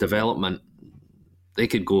terms of development, they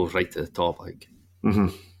could go right to the top. Like, mm-hmm.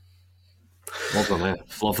 Love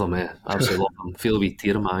them, absolutely love them. Feel a wee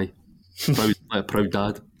tear in my eye. Proud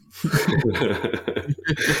dad.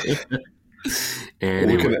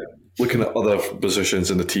 Anyway. Looking at other positions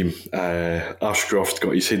in the team, Ashcroft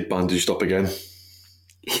got his head bandaged up again.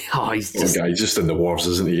 He's just in the wars,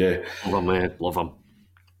 isn't he? Yeah. Love him.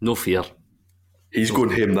 No fear. He's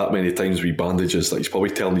going home that many times with bandages. Like, he's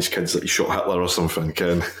probably telling his kids that he shot Hitler or something.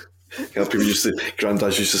 Ken, people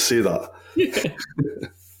granddads used to say that.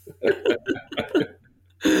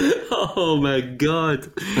 Oh my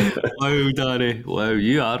God! Wow, Danny! Wow,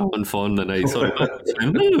 you are on fun tonight. Sorry,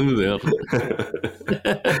 there.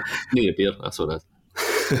 Need a beer. That's what it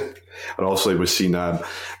is. And also, we've seen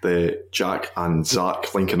the Jack and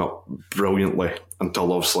Zach linking up brilliantly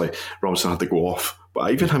until obviously Robinson had to go off.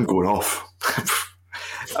 But even him going off,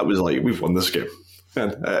 I was like, we've won this game.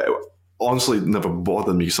 And honestly, it never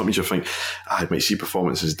bothered me. Sometimes you think, I might see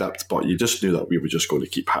performances dipped, but you just knew that we were just going to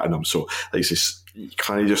keep hitting them. So, like I say, you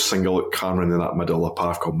can't just single out Cameron in that middle of the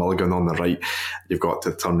path, got Mulligan on the right. You've got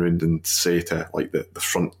to turn around and say to like the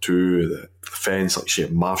front two, the defence, like say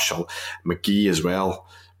Marshall, McGee as well.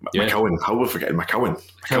 Yeah. McCowan, how are we forgetting McCowan?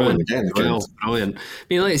 McCowan again. Brilliant. I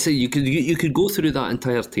mean, like I say, you could go through that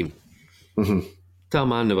entire team. Mm-hmm. Tell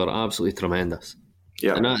man, they were absolutely tremendous.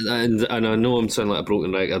 Yeah. And I know I'm sounding like a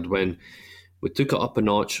broken record when we took it up a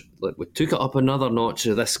notch. Like, we took it up another notch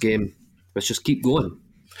of this game. Let's just keep going.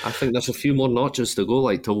 I think there's a few more notches to go,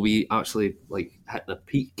 like, till we actually like hit the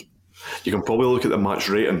peak. You can probably look at the match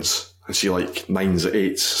ratings and see like 9s,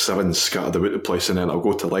 8s, 7s scattered about the place, and then I'll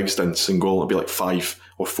go to legs dance and goal, it'll be like 5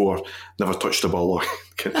 or 4, never touched the ball.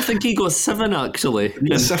 I think he got 7 actually.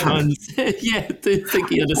 Yeah, 7. Yeah, I do think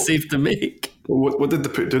he had a save to make. What did they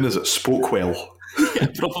put down? Is it spoke well? Yeah,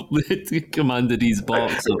 probably commanded his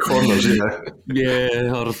box. Or, corners, yeah.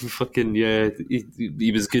 Yeah, or fucking, yeah.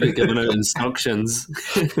 He was good at giving out instructions.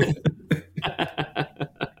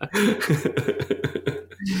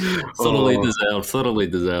 Thoroughly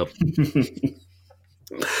deserved.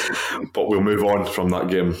 But we'll move on from that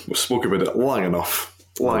game. We spoke about it long enough.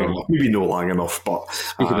 Maybe not long enough, but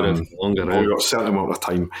speak about it longer. We've got a certain amount of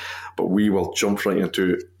time, but we will jump right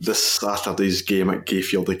into this Saturday's game at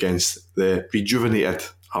Gayfield against the rejuvenated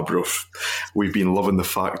Arbroath. We've been loving the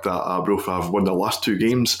fact that Arbroath have won their last 2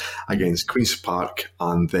 games against Queen's Park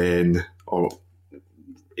and then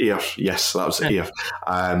Ayr. Yes, that was Ayr.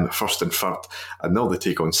 First and third, and now they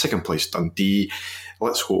take on second place Dundee.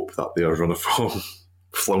 Let's hope that their run of form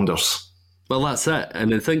flounders. Well, that's it.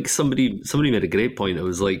 And I think somebody made a great point. It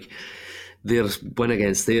was like their win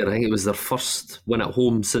against Ayr, I think it was their first win at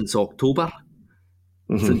home since October,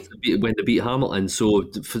 since when they beat Hamilton. So,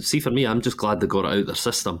 for me, I'm just glad they got it out of their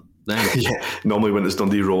system then. Yeah, normally when it's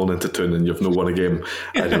Dundee rolling into town and you've not won a game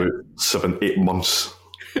in about 7-8 months,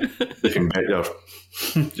 you can bet your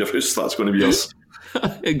house that's going to be us.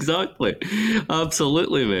 Exactly.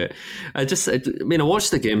 Absolutely, mate. I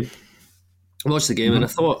watched the game.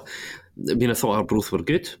 And I thought Arbroath were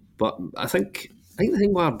good, but I think the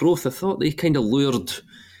thing with Arbroath, I thought they kind of lured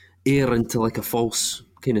Ayr into like a false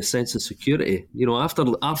kind of sense of security. You know, after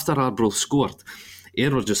Arbroath scored,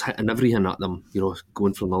 Ayr were just hitting everything at them, you know,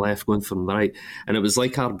 going from the left, going from the right, and it was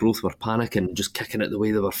like Arbroath were panicking, just kicking it the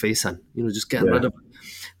way they were facing, you know, just getting rid of it.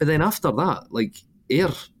 But then after that, like,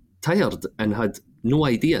 Ayr tired and had no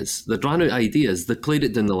ideas. They'd ran out of ideas. They played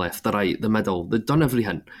it down the left, the right, the middle. They'd done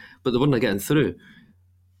everything, but they weren't getting through.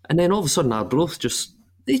 And then all of a sudden, Arbroath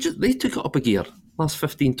they took it up a gear last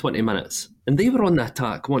 15, 20 minutes. And they were on the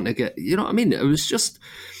attack, wanting to get, you know what I mean? It was just,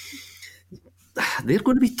 they're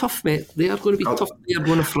going to be tough, mate. They are going to be tough. They are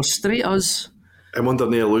going to frustrate us. I'm under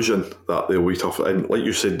no illusion that they'll be tough. And like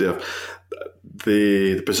you said there,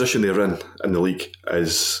 the position they're in the league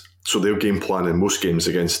is, so their game plan in most games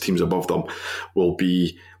against teams above them will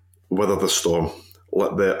be weather the storm,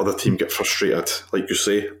 let the other team get frustrated, like you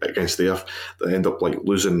say, against Ayr. They end up like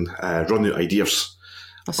losing, run out ideas.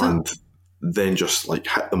 Then just like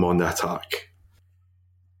hit them on the attack.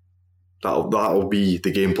 That'll be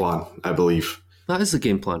the game plan, I believe. That is the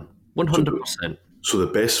game plan, 100%. So the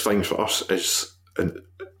best thing for us is,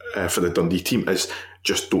 for the Dundee team, is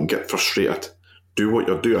just don't get frustrated. Do what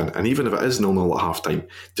you're doing, and even if it is 0-0 at half time,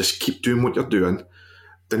 just keep doing what you're doing.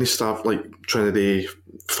 Then you start like trying to do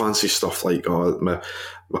fancy stuff like, my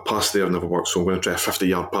pass there never worked, so I'm going to try a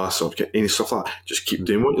 50-yard pass or get any stuff like that. Just keep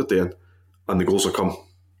doing what you're doing, and the goals will come.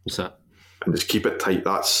 That's it. And just keep it tight.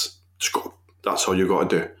 That's all you got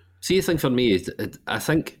to do. See, the thing for me is, I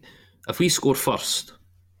think if we score first,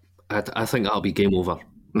 I think that'll be game over.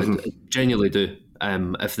 I genuinely do.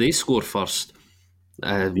 If they score first,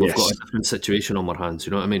 we've got a different situation on our hands,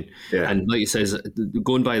 you know what I mean? Yeah. And like you says,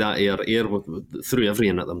 going by that Ayr threw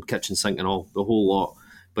everything at them, kitchen sink and all, the whole lot,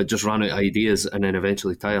 but just ran out of ideas and then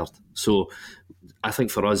eventually tired. So I think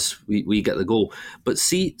for us, we get the goal. But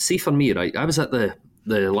see for me, right, I was at the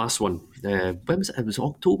last one. When was it? It was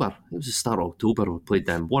October. It was the start of October we played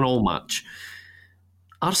them. 1-1 match.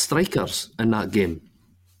 Our strikers in that game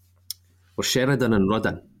were Sheridan and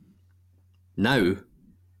Rudden. Now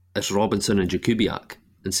it's Robinson and Jakubiak.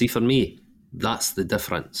 And see, for me, that's the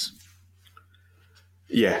difference.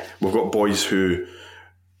 Yeah, we've got boys who,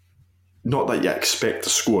 not that you expect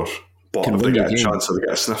to score, but if they get a chance or they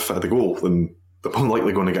get a sniff at the goal, then they're more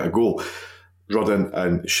likely going to get a goal. Rudden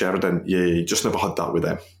and Sheridan, you just never had that with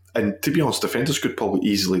them. And to be honest, defenders could probably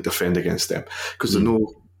easily defend against them because they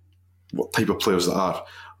know what type of players they are.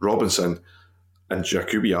 Robinson and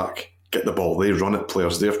Jakubiak get the ball, they run at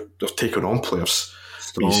players, they're taking on players.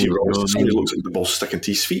 You see Robinson, somebody looks like the ball's sticking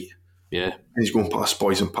to his feet. Yeah. And he's going past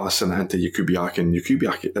boys and passing it into Jakubiak, and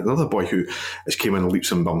Jakubiak, another boy who has came in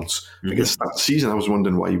leaps and bounds. Against that season, I was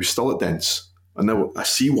wondering why he was still at Dents. And now I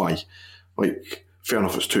see why. Like, fair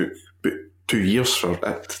enough, it's took 2 years for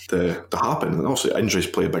it to happen. And also injuries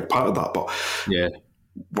play a big part of that, but yeah,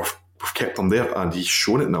 we've kept him there and he's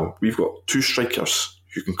shown it now. We've got 2 strikers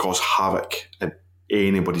who can cause havoc in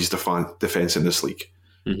anybody's defence in this league.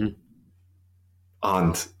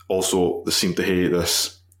 And also they seem to hate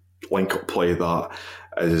this link-up play that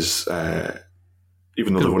is,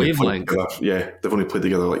 even though they've only played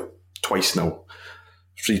together like twice now,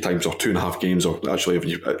 3 times or 2.5 games, or actually if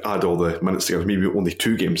you add all the minutes together, maybe only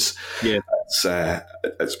 2 games. Yeah,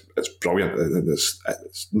 it's brilliant.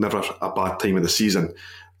 It's never a bad time of the season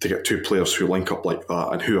to get 2 players who link up like that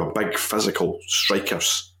and who are big physical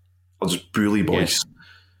strikers or just bully boys. Yeah.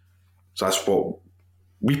 So that's what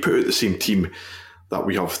we put out, the same team that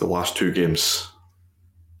we have the last 2 games.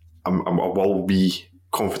 I will be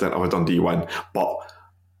confident of a Dundee win, but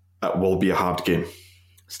it will be a hard game.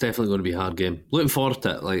 It's definitely going to be a hard game. Looking forward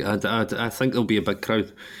to it. Like I think there'll be a big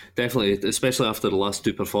crowd. Definitely, especially after the last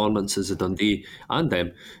 2 performances of Dundee and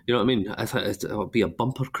them. You know what I mean? I think it'll be a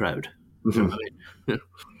bumper crowd. Mm-hmm. You know what I mean?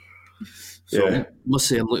 So I must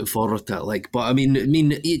say I'm looking forward to it. Like, but I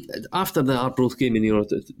mean, after the Arbroath game in the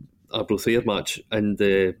Arbroath Ayr match, and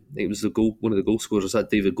it was one of the goal scorers, that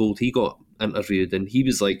David Gold, he got interviewed, and he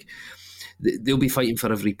was like, they'll be fighting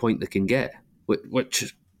for every point they can get,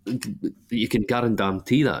 which you can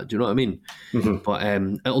guarantee that. Do you know what I mean? Mm-hmm. But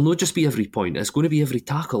it'll not just be every point; it's going to be every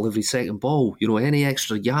tackle, every second ball. You know, any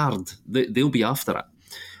extra yard, they'll be after it.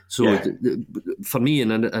 So for me,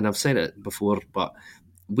 and I've said it before, but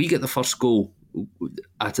we get the first goal,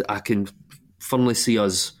 I can firmly see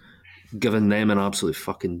us giving them an absolute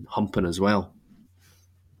fucking humping as well.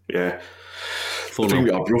 Yeah. The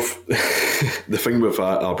thing with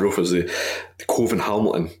Arbroath is the Cove and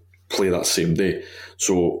Hamilton play that same day.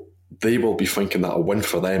 So they will be thinking that a win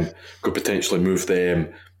for them could potentially move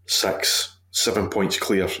them 6-7 points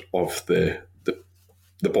clear of the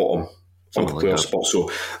bottom of the playoff spot. So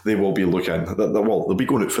they will be looking. They'll be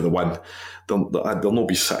going out for the win. They'll not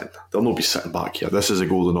be sitting. They'll not be sitting back here. This is a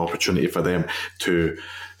golden opportunity for them to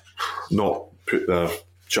not put their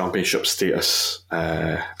championship status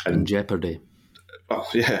in jeopardy. Well,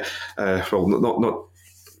 yeah. Not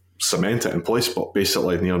cement it in place, but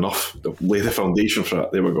basically near enough to lay the foundation for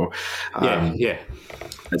it. There we go. Yeah.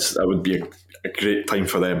 It would be a great time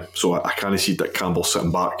for them. So I can't see Dick Campbell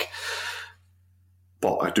sitting back.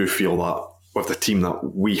 But I do feel that with the team that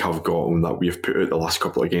we have got and that we've put out the last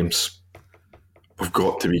couple of games, we've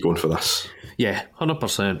got to be going for this. Yeah,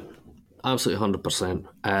 100%. Absolutely 100%.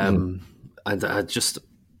 And I just,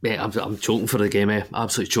 I'm choking for the game,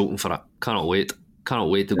 absolutely choking for it. Cannot wait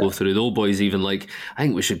to go through. The old boys even like, I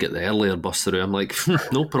think we should get the earlier bus through. I'm like,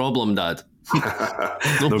 no problem, Dad.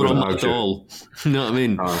 No problem at all. You know what I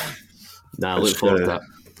mean? I look forward to that.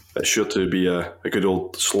 It's sure to be a good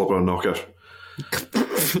old slobber knocker. What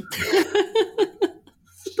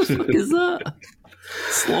the fuck is that?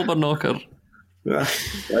 Slobber knocker. Yeah,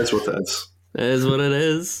 that's what it is. It is what it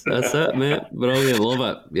is. That's it, mate. Brilliant, love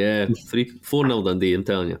it. Yeah, 4-0 Dundee, I'm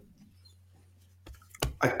telling you.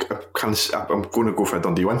 I'm going to go for a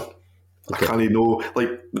Dundee win. Okay. I can't know, like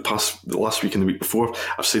the last week and the week before,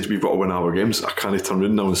 I've said we've got to win our games. I can't turn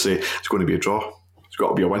around now and say it's going to be a draw. It's got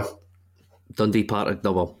to be a win. Dundee Partick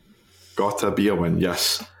double. Got to be a win,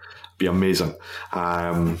 yes. Be amazing.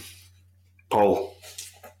 Paul,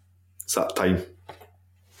 it's that time.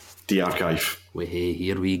 The archive. Hey,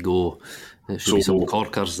 here we go. It should be some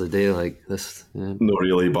corkers the day like this. Yeah. Not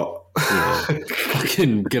really, but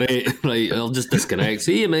fucking great. Right, I'll just disconnect.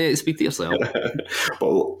 See you, mate. Speak to yourself. But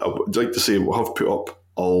I would like to say we have put up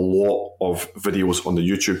a lot of videos on the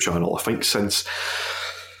YouTube channel. I think since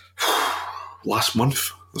last month,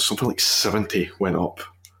 there's something like 70 went up.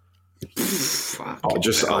 I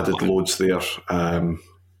just added loads there.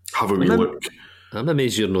 Have a wee look. I'm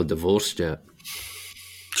amazed you're not divorced yet.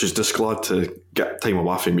 She's just glad to get time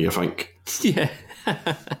away from me, I think. Yeah.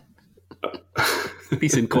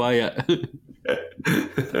 Peace and quiet.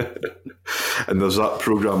 And there's that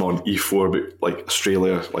programme on E4 about like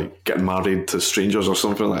Australia, like getting married to strangers or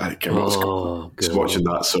something like that. I was just watching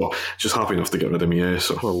that, so just happy enough to get rid of me.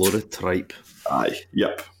 So a load of tripe. Aye,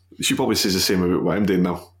 yep. She probably says the same about what I'm doing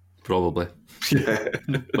now. Probably. Yeah.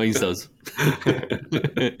 Mine does.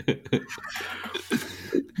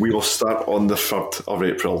 We will start on the 3rd of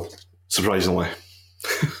April, surprisingly.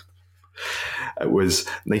 It was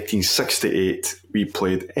 1968. We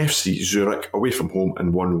played FC Zurich away from home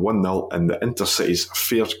and won 1-0 in the Intercities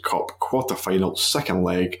Fair Cup quarter-final, second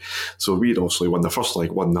leg. So we'd obviously won the first leg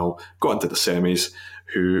 1-0, got into the semis,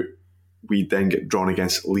 who we then get drawn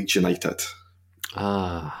against Leeds United.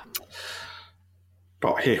 But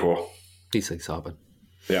hey-ho. These things happen.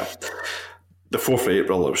 Yeah. The 4th of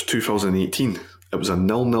April, it was 2018. It was a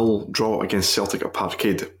 0-0 draw against Celtic at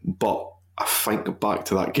Parkhead, but I think back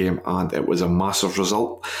to that game and it was a massive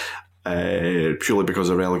result, purely because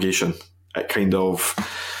of relegation. It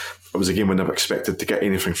was a game we never expected to get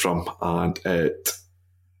anything from, and it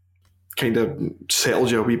kind of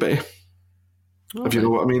settled you a wee bit. Okay. If you know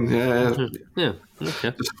what I mean. Yeah.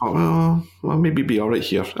 Okay. Just thought, well, maybe be all right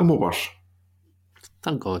here, and we were.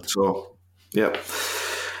 Thank God. So, yeah.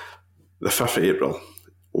 The 5th of April,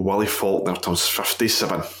 Willie Faulkner turns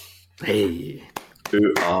 57. Hey.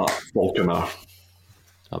 Who are Falconer?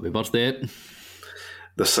 Happy birthday.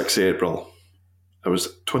 The 6th of April, it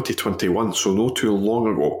was 2021, so no too long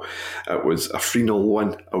ago. It was a 3-0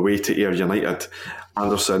 win away to Ayr United.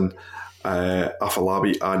 Anderson,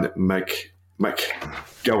 Afolabi and Mick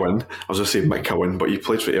Gowan. I was going to say Mick Cowan, but he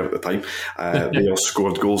played for Ayr at the time. They all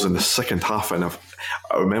scored goals in the second half, and I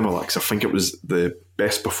remember that because I think it was the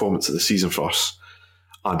best performance of the season for us,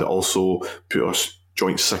 and it also put us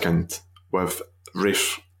joint second with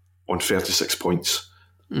Rafe on 36 points.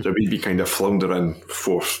 So we'd be kind of floundering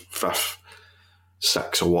 4th, 5th,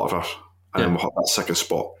 6th or whatever, and then we'll have that second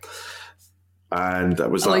spot. And it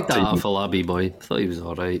was I like that time. Afolabi boy. I thought he was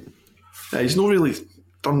all right. He's not really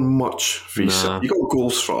done much for himself. He got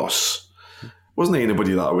goals for us. Wasn't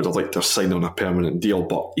anybody that I would have liked to sign on a permanent deal,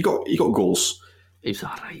 but he got goals. He was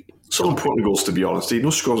all right. Some important goals, to be honest. He no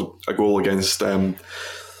scored a goal against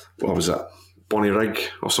what was it, Bonnie Rigg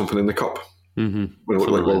or something in the cup. Mm-hmm. When it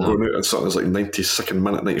looked like we were going out and something was like 92nd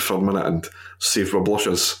minute, 93rd minute, and saved with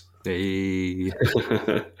blushes. Hey, what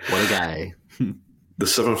a guy. The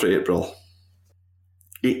 7th of April,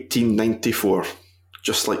 1894,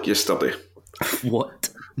 just like yesterday. What?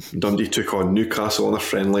 Dundee took on Newcastle on a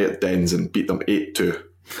friendly at Dens and beat them 8-2.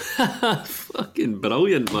 Fucking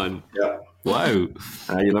brilliant, man. Yeah. Wow.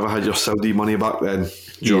 You never had your Saudi money back then,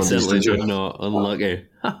 John. You certainly did you? did not. Unlucky.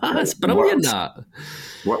 It's brilliant, that.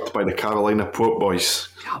 Worked by the Carolina Port Boys.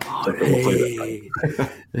 Come on. Hey.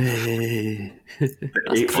 Hey.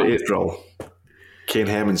 8th of April, Kane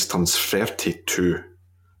Hemmings turns 32.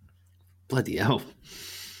 Bloody hell.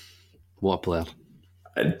 What a player.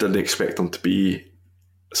 I didn't expect him to be,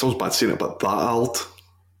 it sounds bad saying it, but that old.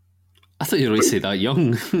 I thought you were going to say that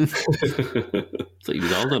young. I thought he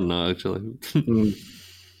was older than that, actually.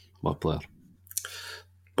 What a player.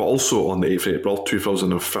 But also on the 8th of April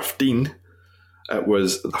 2015, it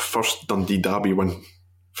was the first Dundee derby win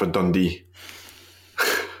for Dundee.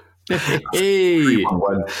 Hey!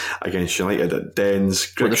 Win against United at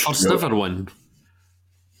Dens. Well, the first ever one.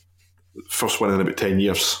 First win in about 10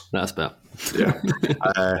 years. That's better. Yeah.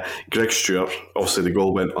 Greg Stewart, obviously the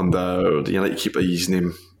goal went under the United keeper, his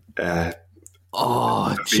name.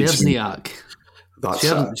 Chersniak. That's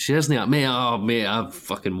it. Chersniak. Mate,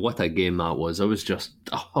 fucking what a game that was. I was just,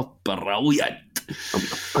 brilliant.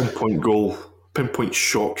 Pinpoint goal, pinpoint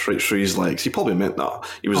shot right through his legs. He probably meant that.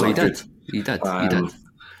 He was that good. He did.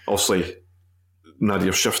 Obviously,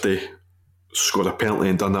 Nadir Shifty scored a penalty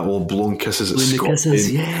and done that old blown kisses at Scotland.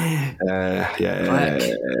 Kisses, yeah.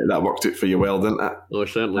 That worked out for you well, didn't it? Oh,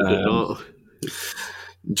 certainly did not.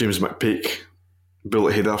 James McPake,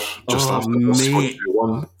 bullet header just after the Scottish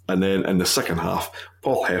 1, and then in the second half,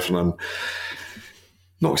 Paul Heffernan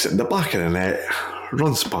knocks it in the back of the net,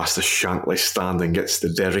 runs past the Shankly stand and gets the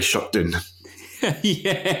Derry shutdown.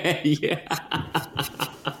 yeah.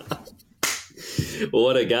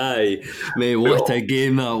 What a guy. Mate, what a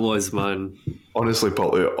game that was, man. Honestly,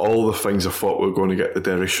 Paul, all the things I thought we were going to get the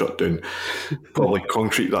Derry shutdown, probably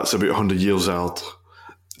concrete that's about 100 years old,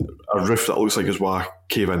 a roof that looks like it's wa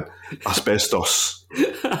caving, asbestos.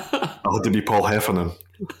 I had to be Paul Heffernan.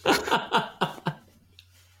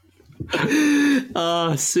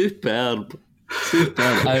 Superb.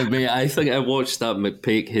 I think I watched that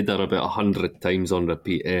McPake header about 100 times on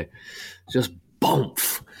repeat. Just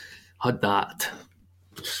boomf. Had that.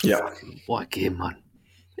 Yeah. What a game, man.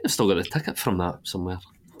 I've still got a ticket from that somewhere.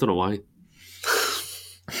 Don't know why.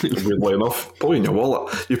 Weirdly enough, probably in your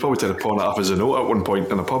wallet. You probably tried to pawn it off as a note at one point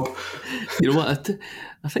in a pub. You know what?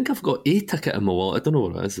 I think I've got a ticket in my wallet. I don't know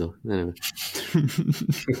what it is, though. Anyway.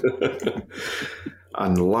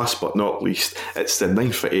 And last but not least, it's the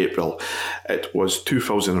 9th of April. It was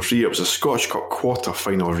 2003. It was a Scottish Cup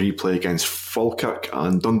quarter-final replay against Falkirk,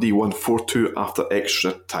 and Dundee won 4-2 after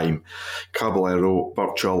extra time. Caballero,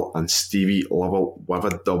 Birchall and Stevie Lovell with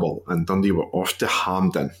a double, and Dundee were off to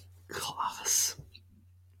Hampden. Class.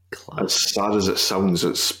 As sad as it sounds,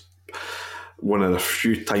 it's one of the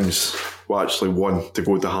few times we actually won to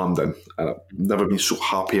go to Hampden, and I've never been so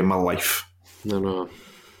happy in my life. No.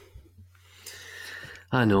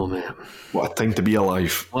 I know, mate. What a time to be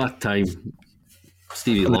alive. What a time.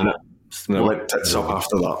 Stevie Lovell. And I went tits up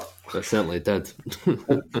after that. I certainly did.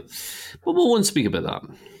 But we won't speak about that.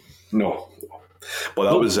 No.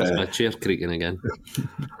 Well, that was my chair creaking again.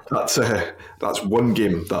 That's one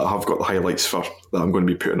game that I have got the highlights for that I'm going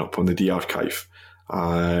to be putting up on the D archive.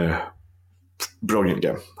 Brilliant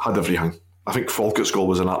game. Had everything. I think Falkirk's goal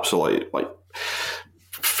was an absolute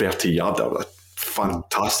 30-yarder.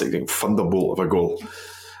 Fantastic thing. Thunderbolt of a goal.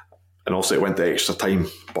 And also it went to extra time,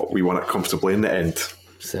 but we won it comfortably in the end.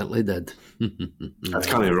 Certainly did. I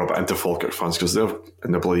can't even rub it into Falkirk fans because they're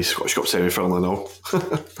in the bloody Scottish Cup semi-final now.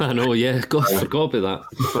 I know, yeah. God, I forgot about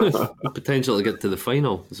that. Potential to get to the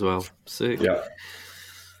final as well. Sick. Yeah.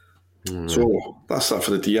 So that's that for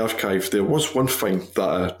the D archive. There was one thing that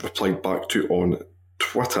I replied back to on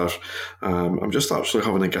Twitter. I'm just actually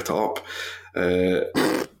having to get it up.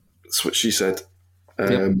 That's what she said.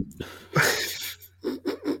 Yep.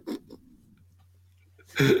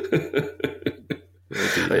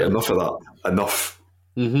 Right, enough of that. Enough.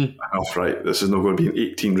 Enough, right? This is not going to be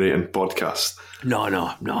an 18 rating podcast. No.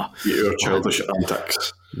 Get your childish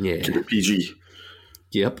antics. Yeah. Keep it PG.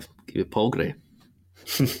 Yep. Keep it Paul Gray.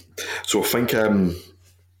 So I think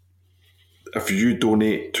if you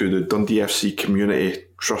donate to the Dundee FC Community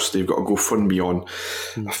Trust, they've got a GoFundMe on.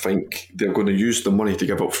 I think they're going to use the money to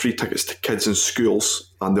give out free tickets to kids in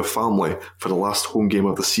schools and their family for the last home game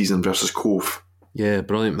of the season versus Cove. Yeah,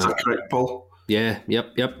 brilliant, man. Is that correct, Paul? Yeah,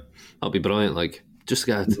 yep. That'll be brilliant. Like, just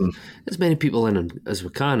get as many people in as we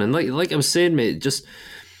can. And like I was saying, mate, just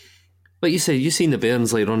like you said, you've seen the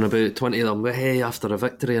Barnsley run about 20 of them, hey, after a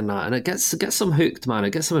victory and that, and it gets them hooked, man.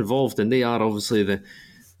 It gets them involved, and they are obviously the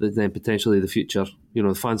potentially the future,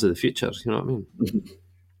 the fans of the future. You know what I mean?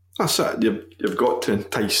 That's it. You've got to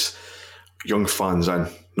entice young fans in,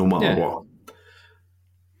 no matter what.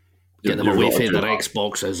 Get them away from their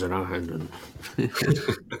Xboxes and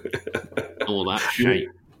all that shit.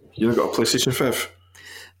 You not got a PlayStation 5?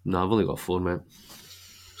 No, I've only got 4, mate.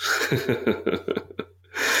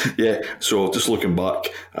 Yeah, so just looking back,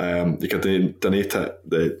 you can donate it.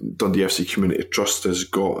 The Dundee FC Community Trust has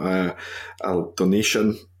got a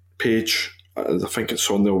donation page. I think it's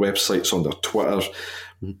on their website, it's on their Twitter.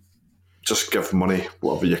 Just give money,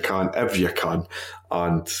 whatever you can, if you can,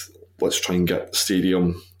 and let's try and get the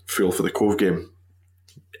stadium full for the Cove game.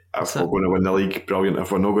 If we're going to win the league, brilliant.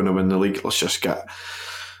 If we're not going to win the league, let's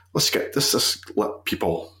let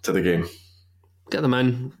people to the game. Get them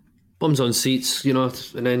in, bums on seats,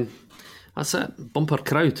 and then that's it. Bumper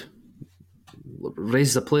crowd.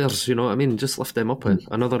 Raise the players, you know what I mean? Just lift them up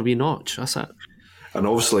another wee notch. That's it. And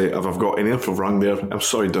obviously, if I've got any info wrong there, I'm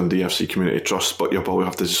sorry, Dundee FC Community Trust, but you'll probably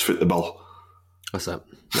have to just foot the bill. That's it.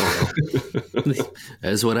 It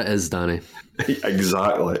is what it is, Danny.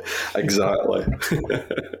 Exactly.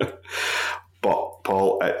 But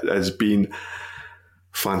Paul, it has been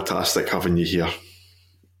fantastic having you here.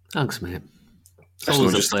 Thanks, mate. It's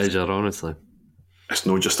always a pleasure, honestly. It's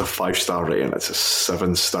not just a 5-star rating, it's a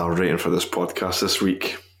 7-star rating for this podcast this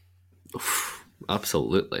week. Oof,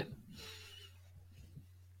 absolutely.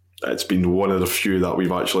 It's been one of the few that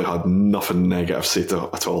we've actually had nothing negative say to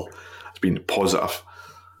at all. It's been positive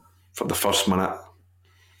from the first minute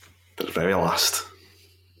to the very last.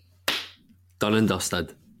 Done and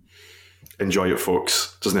dusted. Enjoy it,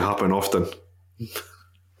 folks. Doesn't happen often.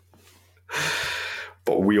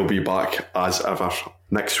 But we'll be back as ever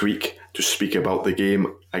next week to speak about the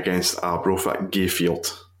game against Arbroath at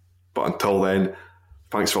Gayfield. But until then,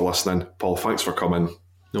 thanks for listening. Paul, thanks for coming.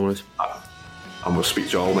 No worries. And we'll speak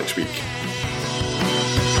to you all next week.